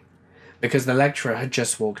hurry, because the lecturer had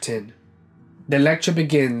just walked in. The lecture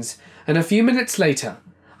begins, and a few minutes later,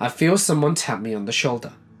 I feel someone tap me on the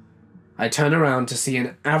shoulder. I turn around to see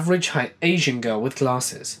an average-height Asian girl with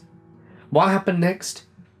glasses. What happened next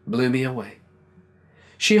blew me away.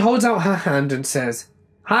 She holds out her hand and says,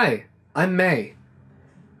 Hi, I'm May.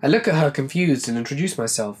 I look at her confused and introduce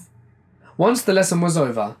myself. Once the lesson was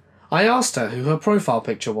over, I asked her who her profile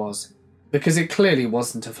picture was, because it clearly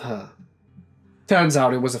wasn't of her. Turns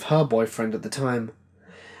out it was of her boyfriend at the time,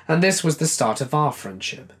 and this was the start of our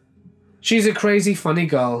friendship. She's a crazy funny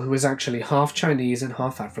girl who is actually half Chinese and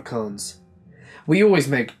half Afrikaans. We always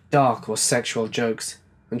make dark or sexual jokes,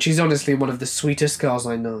 and she's honestly one of the sweetest girls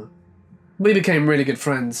I know. We became really good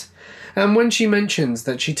friends, and when she mentions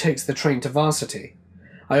that she takes the train to varsity,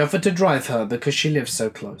 I offered to drive her because she lives so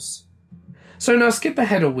close. So now skip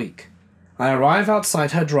ahead a week. I arrive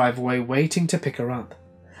outside her driveway waiting to pick her up,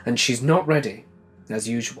 and she's not ready, as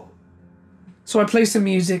usual. So I play some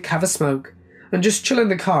music, have a smoke, and just chill in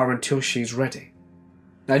the car until she's ready.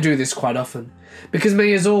 I do this quite often, because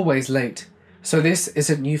May is always late, so this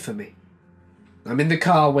isn't new for me. I'm in the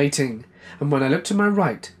car waiting, and when I look to my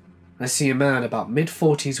right, I see a man about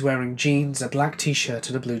mid-40s wearing jeans, a black t-shirt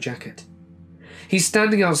and a blue jacket. He's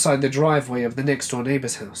standing outside the driveway of the next-door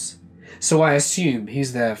neighbour's house, so I assume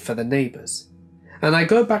he's there for the neighbours, and I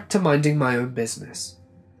go back to minding my own business.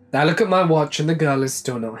 I look at my watch and the girl is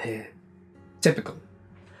still not here. Typical.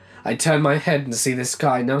 I turn my head and see this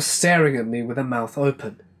guy now staring at me with a mouth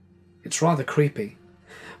open. It's rather creepy,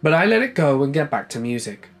 but I let it go and get back to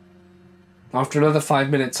music. After another 5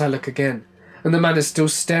 minutes I look again, and the man is still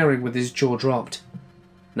staring with his jaw dropped.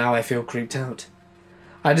 Now I feel creeped out.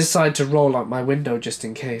 I decide to roll out my window just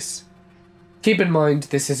in case. Keep in mind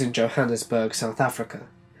this is in Johannesburg, South Africa,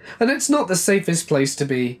 and it's not the safest place to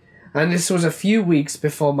be, and this was a few weeks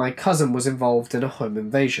before my cousin was involved in a home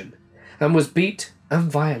invasion, and was beat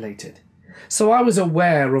and violated, so I was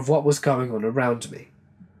aware of what was going on around me.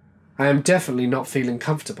 I am definitely not feeling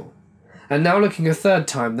comfortable, and now looking a third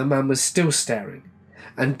time the man was still staring,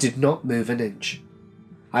 and did not move an inch.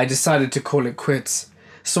 I decided to call it quits,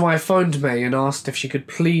 so I phoned May and asked if she could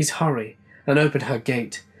please hurry and open her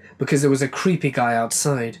gate, because there was a creepy guy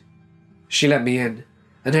outside. She let me in,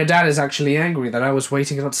 and her dad is actually angry that I was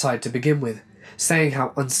waiting outside to begin with, saying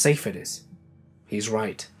how unsafe it is. He's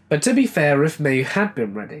right. But to be fair, if May had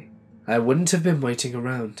been ready, I wouldn't have been waiting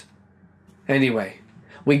around. Anyway,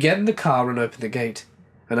 we get in the car and open the gate,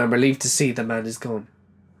 and I'm relieved to see the man is gone.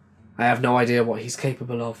 I have no idea what he's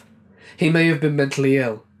capable of. He may have been mentally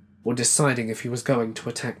ill, or deciding if he was going to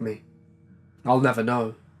attack me. I'll never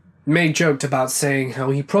know. May joked about saying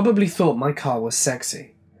how he probably thought my car was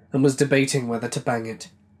sexy, and was debating whether to bang it.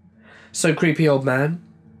 So creepy old man,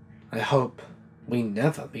 I hope we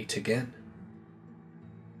never meet again.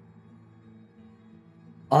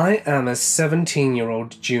 I am a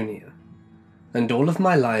 17-year-old junior, and all of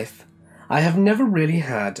my life, I have never really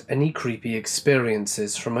had any creepy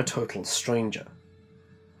experiences from a total stranger.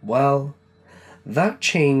 Well, that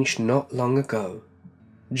changed not long ago,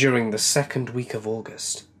 during the second week of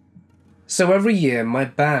August. So every year my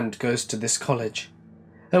band goes to this college,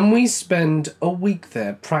 and we spend a week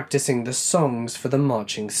there practicing the songs for the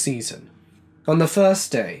marching season. On the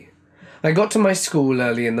first day, I got to my school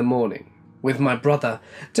early in the morning with my brother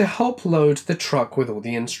to help load the truck with all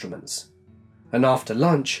the instruments. And after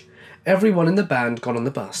lunch, everyone in the band got on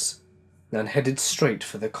the bus and headed straight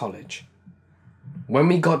for the college. When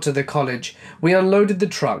we got to the college, we unloaded the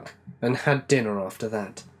truck and had dinner after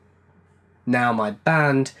that. Now my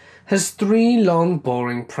band has 3 long,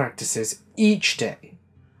 boring practices each day,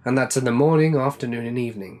 and that's in the morning, afternoon, and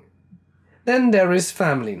evening. Then there is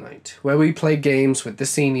family night, where we play games with the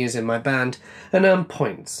seniors in my band and earn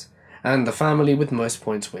points, and the family with most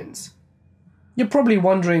points wins. You're probably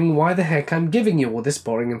wondering why the heck I'm giving you all this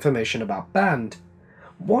boring information about band.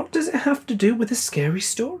 What does it have to do with a scary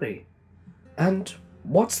story? And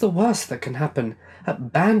what's the worst that can happen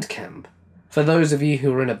at band camp? For those of you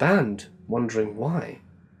who are in a band, wondering why.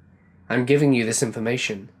 I'm giving you this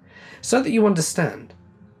information so that you understand,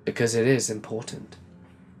 because it is important.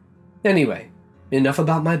 Anyway, enough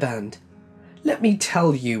about my band. Let me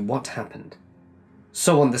tell you what happened.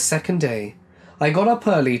 So on the second day, I got up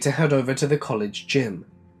early to head over to the college gym,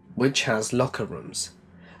 which has locker rooms,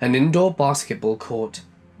 an indoor basketball court,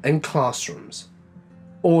 and classrooms.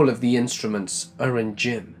 All of the instruments are in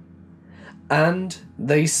gym, and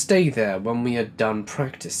they stay there when we are done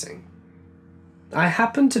practicing. I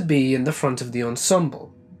happened to be in the front of the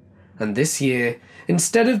ensemble, and this year,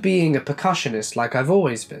 instead of being a percussionist like I've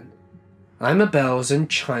always been, I'm a bells and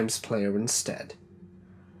chimes player instead.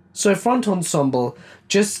 So front ensemble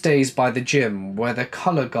just stays by the gym where the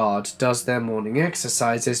color guard does their morning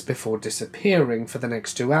exercises before disappearing for the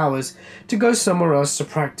next 2 hours to go somewhere else to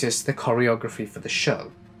practice the choreography for the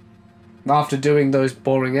show. After doing those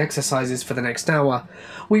boring exercises for the next hour,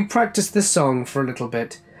 we practiced the song for a little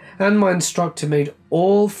bit, and my instructor made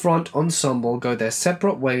all front ensemble go their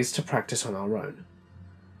separate ways to practice on our own.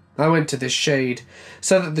 I went to this shade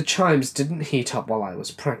so that the chimes didn't heat up while I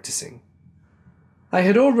was practicing. I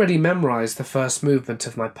had already memorized the first movement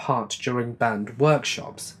of my part during band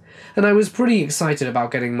workshops, and I was pretty excited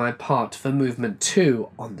about getting my part for movement 2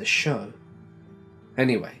 on the show.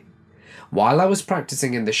 Anyway, while I was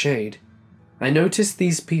practicing in the shade, I noticed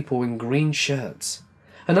these people in green shirts,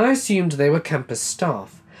 and I assumed they were campus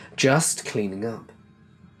staff, just cleaning up.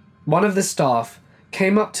 One of the staff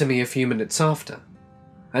came up to me a few minutes after,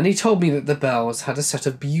 and he told me that the bells had a set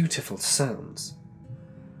of beautiful sounds.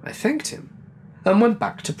 I thanked him and went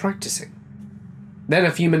back to practicing. Then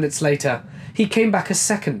a few minutes later, he came back a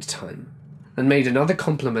second time and made another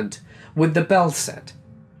compliment with the bell set,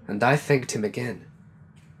 and I thanked him again.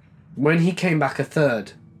 When he came back a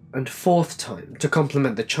third and fourth time to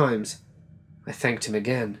compliment the chimes, I thanked him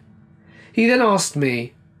again. He then asked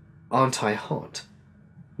me, "Aren't I hot?"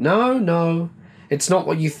 No, it's not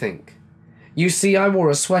what you think. You see, I wore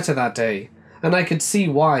a sweater that day, and I could see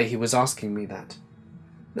why he was asking me that.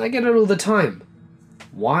 I get it all the time.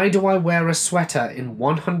 Why do I wear a sweater in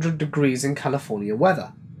 100 degrees in California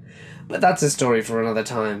weather? But that's a story for another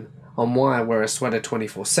time, on why I wear a sweater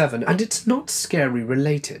 24/7, and it's not scary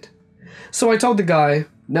related. So I told the guy,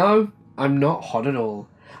 no, I'm not hot at all.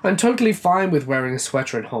 I'm totally fine with wearing a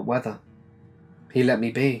sweater in hot weather. He let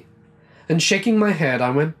me be, and shaking my head, I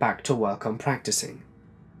went back to work on practicing.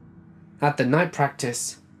 At the night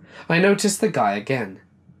practice, I noticed the guy again.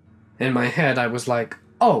 In my head, I was like,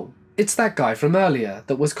 oh, it's that guy from earlier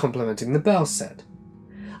that was complimenting the bell set.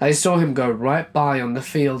 I saw him go right by on the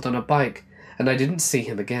field on a bike, and I didn't see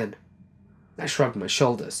him again. I shrugged my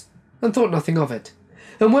shoulders and thought nothing of it,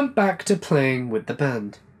 and went back to playing with the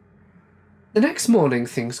band. The next morning,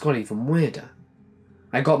 things got even weirder.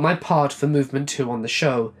 I got my part for movement 2 on the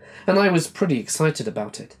show, and I was pretty excited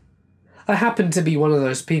about it. I happen to be one of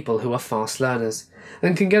those people who are fast learners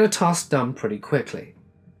and can get a task done pretty quickly.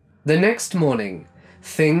 The next morning,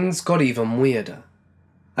 things got even weirder.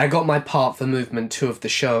 I got my part for movement 2 of the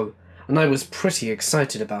show, and I was pretty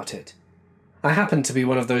excited about it. I happen to be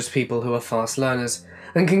one of those people who are fast learners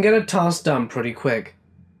and can get a task done pretty quick.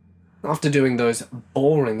 After doing those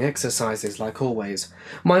boring exercises like always,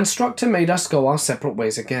 my instructor made us go our separate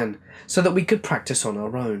ways again so that we could practice on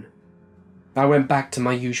our own. I went back to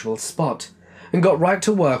my usual spot and got right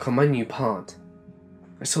to work on my new part.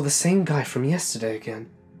 I saw the same guy from yesterday again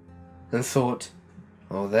and thought,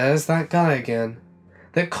 Oh, there's that guy again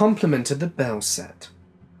that complimented the bell set.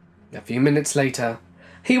 A few minutes later,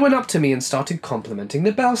 he went up to me and started complimenting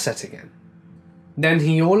the bell set again. Then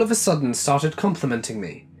he all of a sudden started complimenting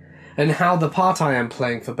me, and how the part I am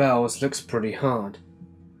playing for bells looks pretty hard.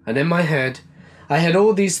 And in my head, I had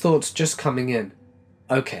all these thoughts just coming in.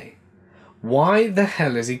 Okay, why the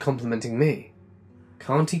hell is he complimenting me?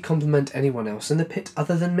 Can't he compliment anyone else in the pit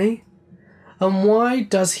other than me? And why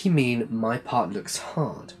does he mean my part looks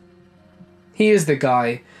hard? He is the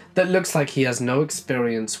guy that looks like he has no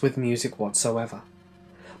experience with music whatsoever.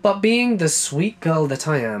 But being the sweet girl that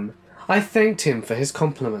I am, I thanked him for his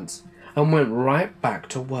compliments and went right back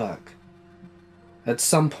to work. At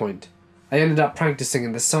some point, I ended up practicing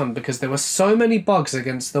in the sun because there were so many bugs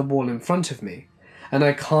against the wall in front of me, and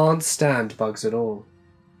I can't stand bugs at all.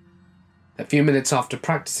 A few minutes after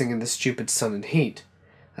practicing in the stupid sun and heat,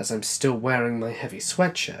 as I'm still wearing my heavy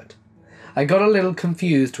sweatshirt, I got a little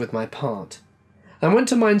confused with my part. I went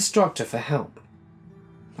to my instructor for help.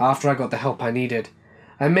 After I got the help I needed,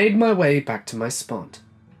 I made my way back to my spot.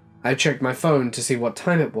 I checked my phone to see what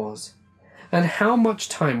time it was, and how much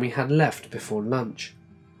time we had left before lunch.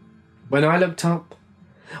 When I looked up,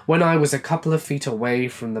 when I was a couple of feet away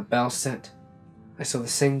from the bell set, I saw the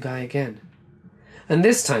same guy again. And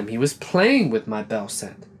this time he was playing with my bell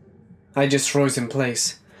set. I just froze in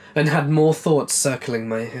place and had more thoughts circling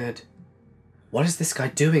my head. What is this guy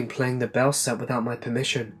doing playing the bell set without my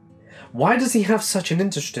permission? Why does he have such an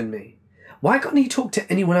interest in me? Why can't he talk to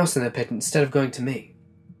anyone else in the pit instead of going to me?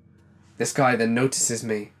 This guy then notices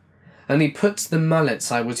me, and he puts the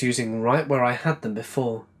mallets I was using right where I had them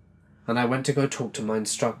before, and I went to go talk to my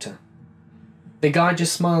instructor. The guy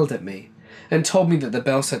just smiled at me and told me that the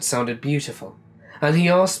bell set sounded beautiful, and he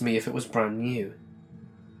asked me if it was brand new.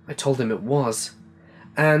 I told him it was,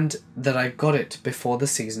 and that I got it before the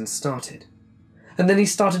season started. And then he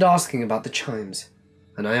started asking about the chimes,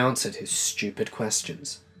 and I answered his stupid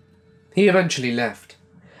questions. He eventually left,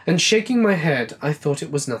 and shaking my head, I thought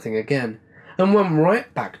it was nothing again, and went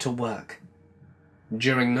right back to work.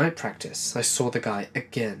 During night practice, I saw the guy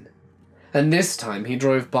again, and this time he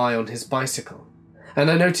drove by on his bicycle,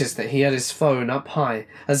 and I noticed that he had his phone up high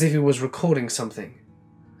as if he was recording something,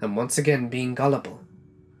 and once again being gullible,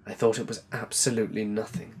 I thought it was absolutely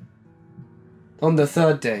nothing. On the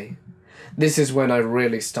third day, this is when I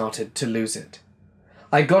really started to lose it.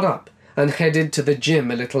 I got up and headed to the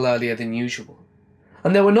gym a little earlier than usual,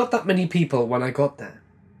 and there were not that many people when I got there.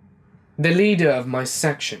 The leader of my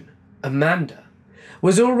section, Amanda,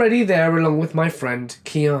 was already there along with my friend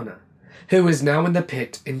Kiana, who is now in the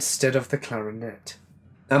pit instead of the clarinet,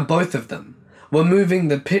 and both of them were moving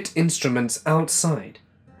the pit instruments outside,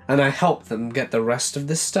 and I helped them get the rest of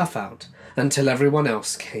the stuff out until everyone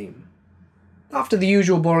else came. After the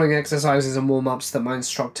usual boring exercises and warm-ups that my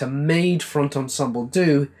instructor made front ensemble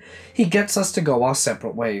do, he gets us to go our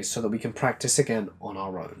separate ways so that we can practice again on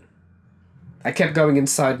our own. I kept going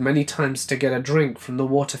inside many times to get a drink from the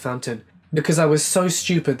water fountain because I was so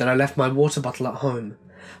stupid that I left my water bottle at home,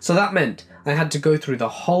 so that meant I had to go through the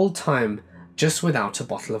whole time just without a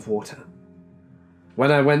bottle of water. When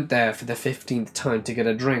I went there for the 15th time to get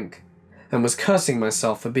a drink, and was cursing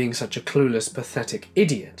myself for being such a clueless, pathetic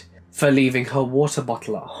idiot, for leaving her water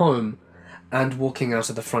bottle at home and walking out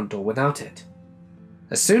of the front door without it.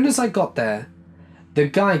 As soon as I got there, the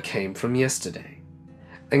guy came from yesterday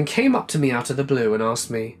and came up to me out of the blue and asked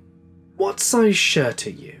me, "What size shirt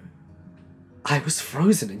are you?" I was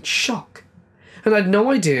frozen in shock and had no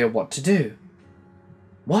idea what to do.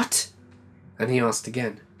 "What?" And he asked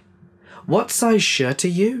again, "What size shirt are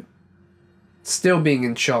you?" Still being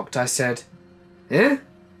in shock, I said, "Eh?"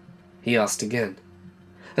 He asked again.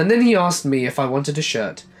 And then he asked me if I wanted a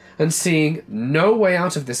shirt, and seeing no way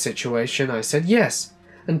out of this situation, I said yes,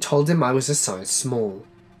 and told him I was a size small.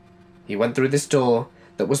 He went through this door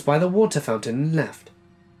that was by the water fountain and left.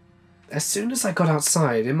 As soon as I got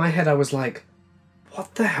outside, in my head I was like,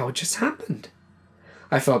 what the hell just happened?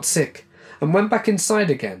 I felt sick and went back inside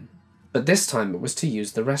again, but this time it was to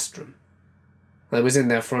use the restroom. I was in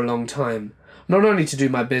there for a long time, not only to do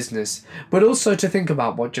my business, but also to think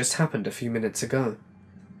about what just happened a few minutes ago.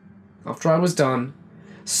 After I was done,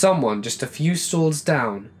 someone just a few stalls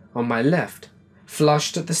down, on my left,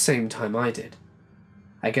 flushed at the same time I did.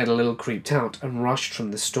 I get a little creeped out and rushed from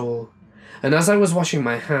the stall, and as I was washing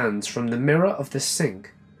my hands from the mirror of the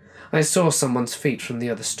sink, I saw someone's feet from the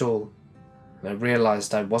other stall, and I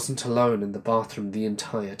realized I wasn't alone in the bathroom the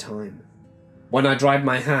entire time. When I dried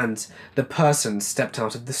my hands, the person stepped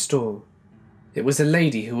out of the stall. It was a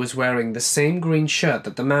lady who was wearing the same green shirt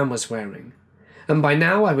that the man was wearing, and by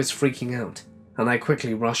now I was freaking out, and I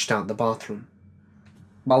quickly rushed out the bathroom.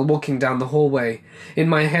 While walking down the hallway, in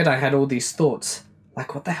my head I had all these thoughts,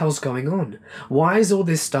 like what the hell's going on? Why is all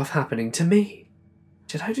this stuff happening to me?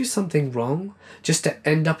 Did I do something wrong, just to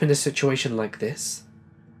end up in a situation like this?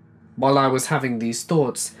 While I was having these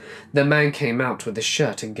thoughts, the man came out with a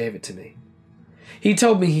shirt and gave it to me. He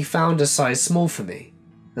told me he found a size small for me,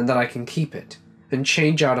 and that I can keep it, and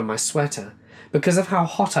change out of my sweater, because of how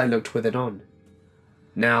hot I looked with it on.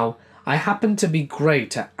 Now, I happened to be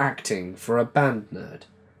great at acting for a band nerd,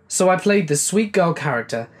 so I played the sweet girl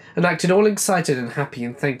character and acted all excited and happy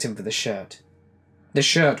and thanked him for the shirt. The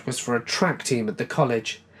shirt was for a track team at the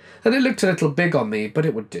college, and it looked a little big on me, but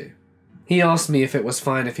it would do. He asked me if it was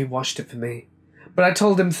fine if he washed it for me, but I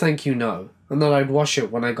told him thank you no, and that I'd wash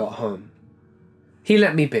it when I got home. He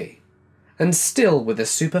let me be, and still with a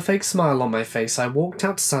super fake smile on my face, I walked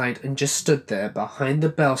outside and just stood there behind the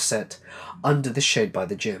bell set under the shade by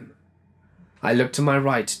the gym. I looked to my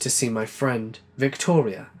right to see my friend,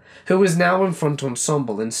 Victoria, who was now in front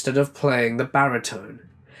ensemble instead of playing the baritone,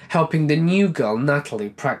 helping the new girl Natalie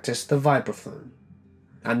practice the vibraphone.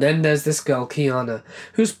 And then there's this girl Kiana,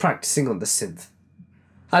 who's practicing on the synth.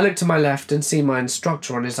 I look to my left and see my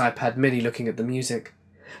instructor on his iPad mini looking at the music.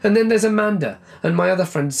 And then there's Amanda and my other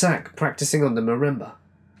friend Zach practicing on the marimba.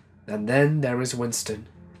 And then there is Winston,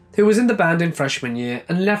 who was in the band in freshman year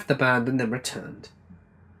and left the band and then returned.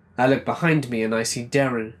 I look behind me and I see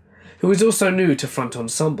Darren, who is also new to front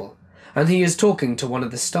ensemble, and he is talking to one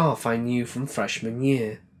of the staff I knew from freshman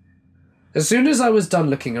year. As soon as I was done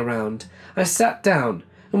looking around, I sat down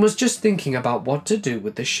and was just thinking about what to do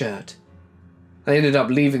with the shirt. I ended up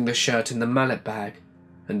leaving the shirt in the mallet bag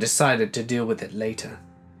and decided to deal with it later.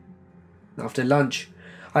 After lunch,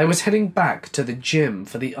 I was heading back to the gym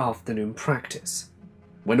for the afternoon practice,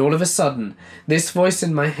 when all of a sudden, this voice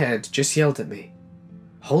in my head just yelled at me,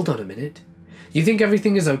 "Hold on a minute. You think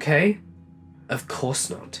everything is okay?" Of course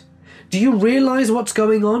not. Do you realize what's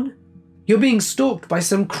going on? You're being stalked by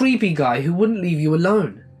some creepy guy who wouldn't leave you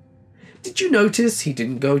alone. Did you notice he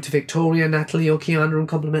didn't go to Victoria, Natalie or Kiana and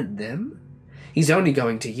compliment them? He's only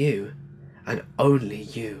going to you, and only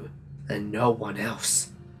you, and no one else.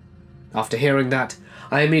 After hearing that,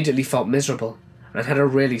 I immediately felt miserable and had a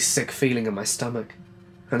really sick feeling in my stomach,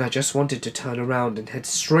 and I just wanted to turn around and head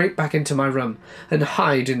straight back into my room and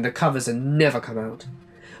hide in the covers and never come out.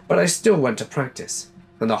 But I still went to practice,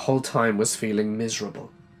 and the whole time was feeling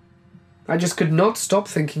miserable. I just could not stop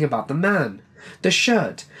thinking about the man, the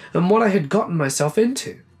shirt, and what I had gotten myself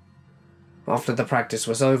into. After the practice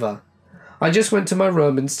was over, I just went to my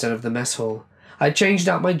room instead of the mess hall. I changed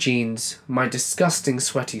out my jeans, my disgusting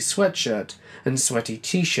sweaty sweatshirt and sweaty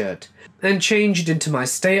t-shirt, and changed into my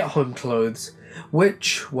stay-at-home clothes,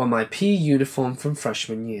 which were my PE uniform from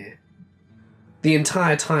freshman year. The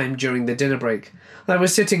entire time during the dinner break, I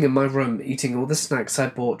was sitting in my room eating all the snacks I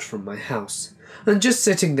bought from my house, and just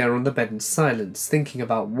sitting there on the bed in silence, thinking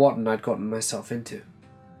about what I'd gotten myself into.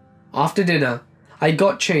 After dinner, I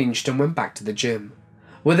got changed and went back to the gym,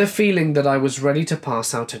 with a feeling that I was ready to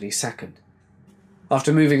pass out any second.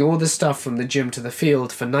 After moving all the stuff from the gym to the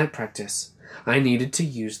field for night practice, I needed to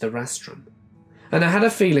use the restroom, and I had a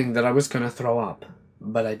feeling that I was going to throw up,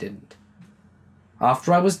 but I didn't.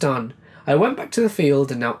 After I was done, I went back to the field,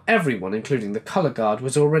 and now everyone, including the color guard,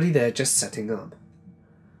 was already there just setting up.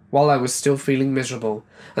 While I was still feeling miserable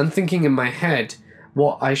and thinking in my head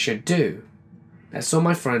what I should do, I saw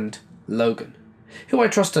my friend Logan, who I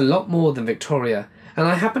trust a lot more than Victoria, and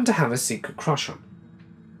I happened to have a secret crush on.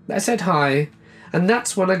 I said hi, and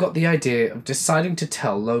that's when I got the idea of deciding to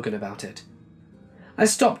tell Logan about it. I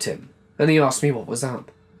stopped him, and he asked me what was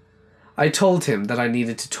up. I told him that I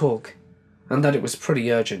needed to talk, and that it was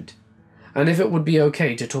pretty urgent, and if it would be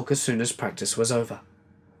okay to talk as soon as practice was over.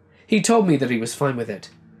 He told me that he was fine with it,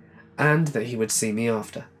 and that he would see me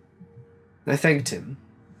after. I thanked him,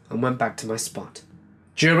 and went back to my spot.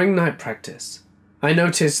 During night practice, I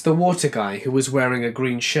noticed the water guy who was wearing a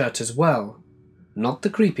green shirt as well, not the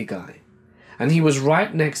creepy guy, and he was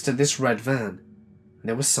right next to this red van.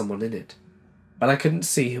 There was someone in it, but I couldn't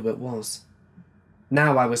see who it was.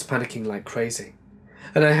 Now I was panicking like crazy,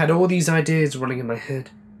 and I had all these ideas running in my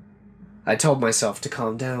head. I told myself to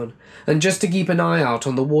calm down, and just to keep an eye out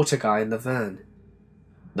on the water guy in the van.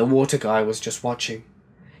 The water guy was just watching.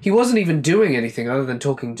 He wasn't even doing anything other than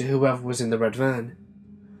talking to whoever was in the red van.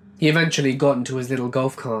 He eventually got into his little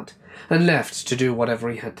golf cart and left to do whatever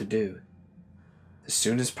he had to do. As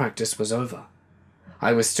soon as practice was over,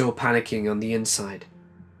 I was still panicking on the inside,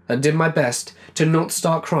 and did my best to not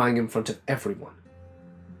start crying in front of everyone.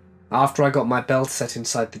 After I got my belt set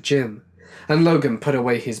inside the gym, and Logan put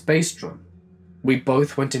away his bass drum, we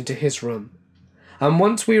both went into his room, and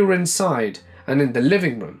once we were inside and in the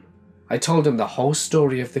living room, I told him the whole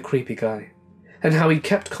story of the creepy guy, and how he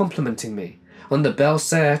kept complimenting me on the bell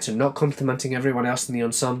set and not complimenting everyone else in the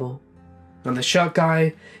ensemble. And the shirt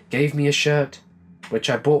guy gave me a shirt, which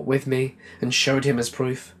I brought with me and showed him as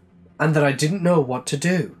proof, and that I didn't know what to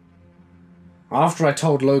do. After I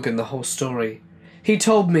told Logan the whole story, he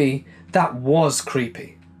told me that was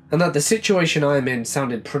creepy, and that the situation I'm in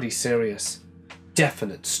sounded pretty serious.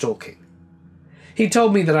 Definite stalking. He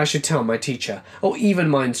told me that I should tell my teacher, or even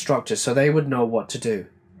my instructor, so they would know what to do,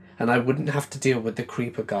 and I wouldn't have to deal with the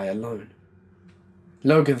creeper guy alone.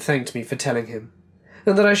 Logan thanked me for telling him,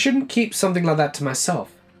 and that I shouldn't keep something like that to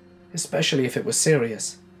myself, especially if it was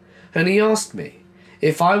serious, and he asked me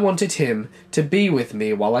if I wanted him to be with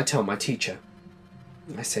me while I tell my teacher.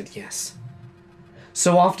 I said yes.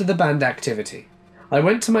 So after the band activity, I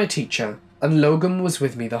went to my teacher, and Logan was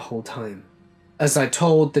with me the whole time, as I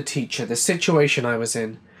told the teacher the situation I was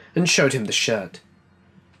in and showed him the shirt.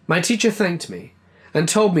 My teacher thanked me and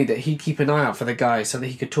told me that he'd keep an eye out for the guy so that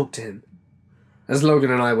he could talk to him. As Logan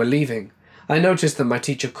and I were leaving, I noticed that my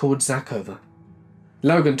teacher called Zach over.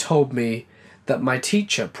 Logan told me that my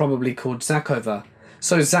teacher probably called Zach over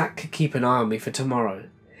so Zach could keep an eye on me for tomorrow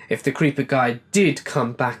if the creeper guy did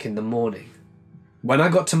come back in the morning. When I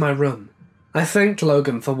got to my room, I thanked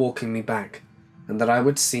Logan for walking me back and that I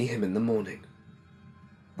would see him in the morning.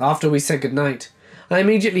 After we said goodnight, I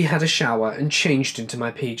immediately had a shower and changed into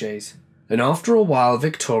my PJs, and after a while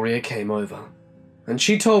Victoria came over, and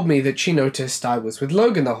she told me that she noticed I was with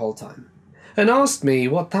Logan the whole time, and asked me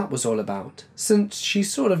what that was all about, since she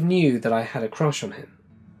sort of knew that I had a crush on him.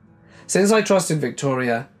 Since I trusted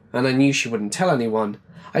Victoria, and I knew she wouldn't tell anyone,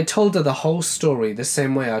 I told her the whole story the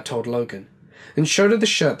same way I told Logan, and showed her the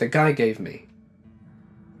shirt the guy gave me.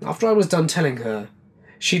 After I was done telling her,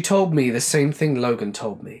 she told me the same thing Logan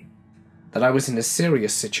told me, that I was in a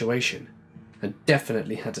serious situation, and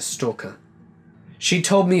definitely had a stalker. She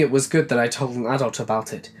told me it was good that I told an adult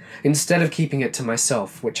about it, instead of keeping it to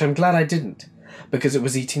myself, which I'm glad I didn't, because it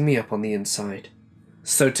was eating me up on the inside.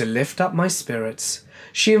 So to lift up my spirits,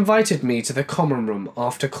 she invited me to the common room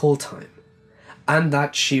after call time, and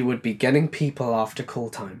that she would be getting people after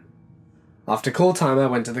call time. After call time, I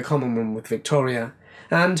went to the common room with Victoria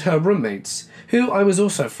and her roommates, who I was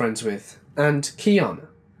also friends with, and Kiana.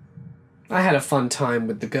 I had a fun time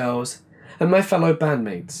with the girls and my fellow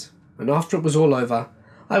bandmates, and after it was all over,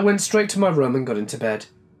 I went straight to my room and got into bed,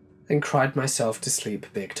 and cried myself to sleep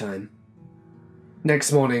big time.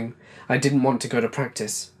 Next morning, I didn't want to go to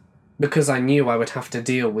practice, because I knew I would have to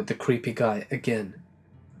deal with the creepy guy again.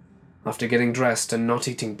 After getting dressed and not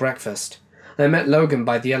eating breakfast, I met Logan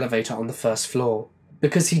by the elevator on the first floor,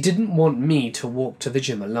 because he didn't want me to walk to the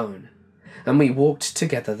gym alone, and we walked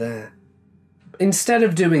together there. Instead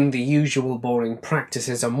of doing the usual boring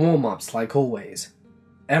practices and warm-ups like always,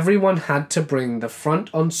 everyone had to bring the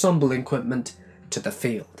front ensemble equipment to the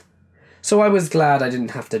field, so I was glad I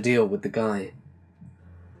didn't have to deal with the guy.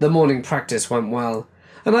 The morning practice went well,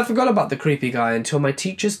 and I forgot about the creepy guy until my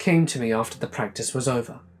teachers came to me after the practice was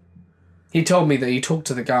over. He told me that he talked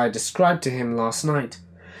to the guy I described to him last night,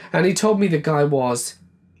 and he told me the guy was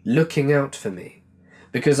looking out for me,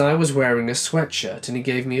 because I was wearing a sweatshirt and he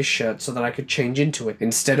gave me a shirt so that I could change into it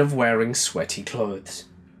instead of wearing sweaty clothes.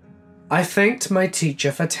 I thanked my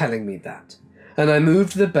teacher for telling me that, and I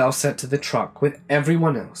moved the bell set to the truck with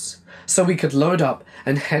everyone else so we could load up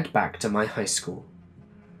and head back to my high school.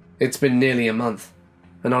 It's been nearly a month,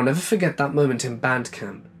 and I'll never forget that moment in band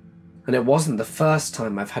camp, and it wasn't the first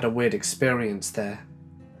time I've had a weird experience there.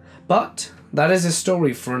 But that is a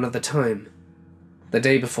story for another time. The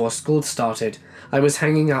day before school started, I was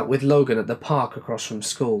hanging out with Logan at the park across from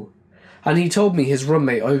school, and he told me his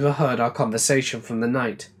roommate overheard our conversation from the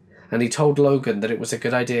night, and he told Logan that it was a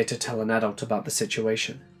good idea to tell an adult about the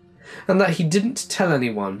situation, and that he didn't tell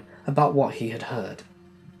anyone about what he had heard.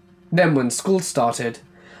 Then when school started,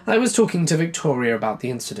 I was talking to Victoria about the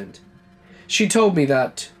incident. She told me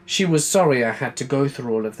that she was sorry I had to go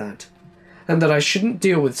through all of that, and that I shouldn't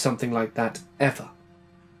deal with something like that ever.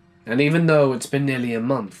 And even though it's been nearly a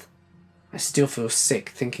month, I still feel sick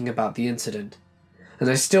thinking about the incident, and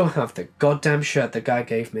I still have the goddamn shirt the guy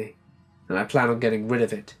gave me, and I plan on getting rid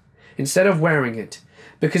of it, instead of wearing it,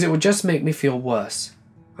 because it would just make me feel worse,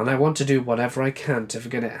 and I want to do whatever I can to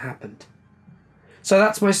forget it happened. So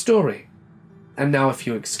that's my story, and now if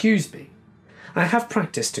you excuse me, I have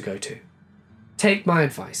practice to go to. Take my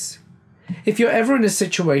advice. If you're ever in a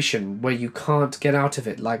situation where you can't get out of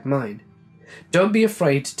it like mine, don't be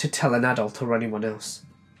afraid to tell an adult or anyone else.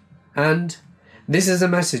 And this is a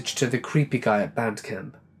message to the creepy guy at band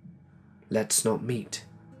camp. Let's not meet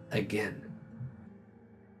again.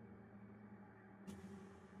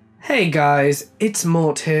 Hey guys, it's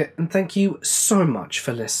Mort here, and thank you so much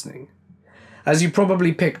for listening. As you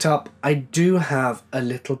probably picked up, I do have a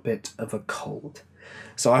little bit of a cold,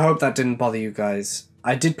 so I hope that didn't bother you guys.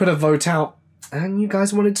 I did put a vote out, and you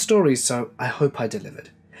guys wanted stories, so I hope I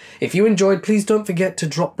delivered. If you enjoyed, please don't forget to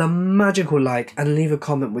drop the magical like and leave a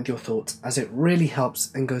comment with your thoughts, as it really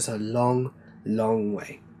helps and goes a long, long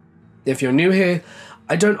way. If you're new here,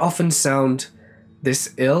 I don't often sound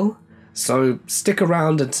this ill, so stick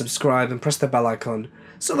around and subscribe and press the bell icon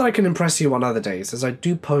so that I can impress you on other days, as I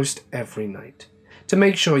do post every night, to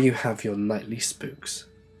make sure you have your nightly spooks.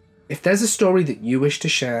 If there's a story that you wish to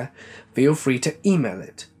share, feel free to email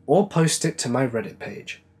it or post it to my Reddit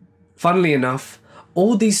page. Funnily enough,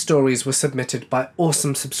 all these stories were submitted by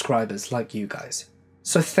awesome subscribers like you guys,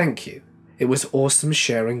 so thank you. It was awesome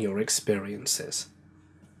sharing your experiences.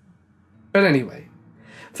 But anyway,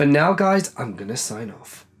 for now guys, I'm gonna sign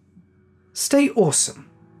off. Stay awesome,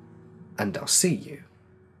 and I'll see you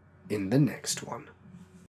in the next one.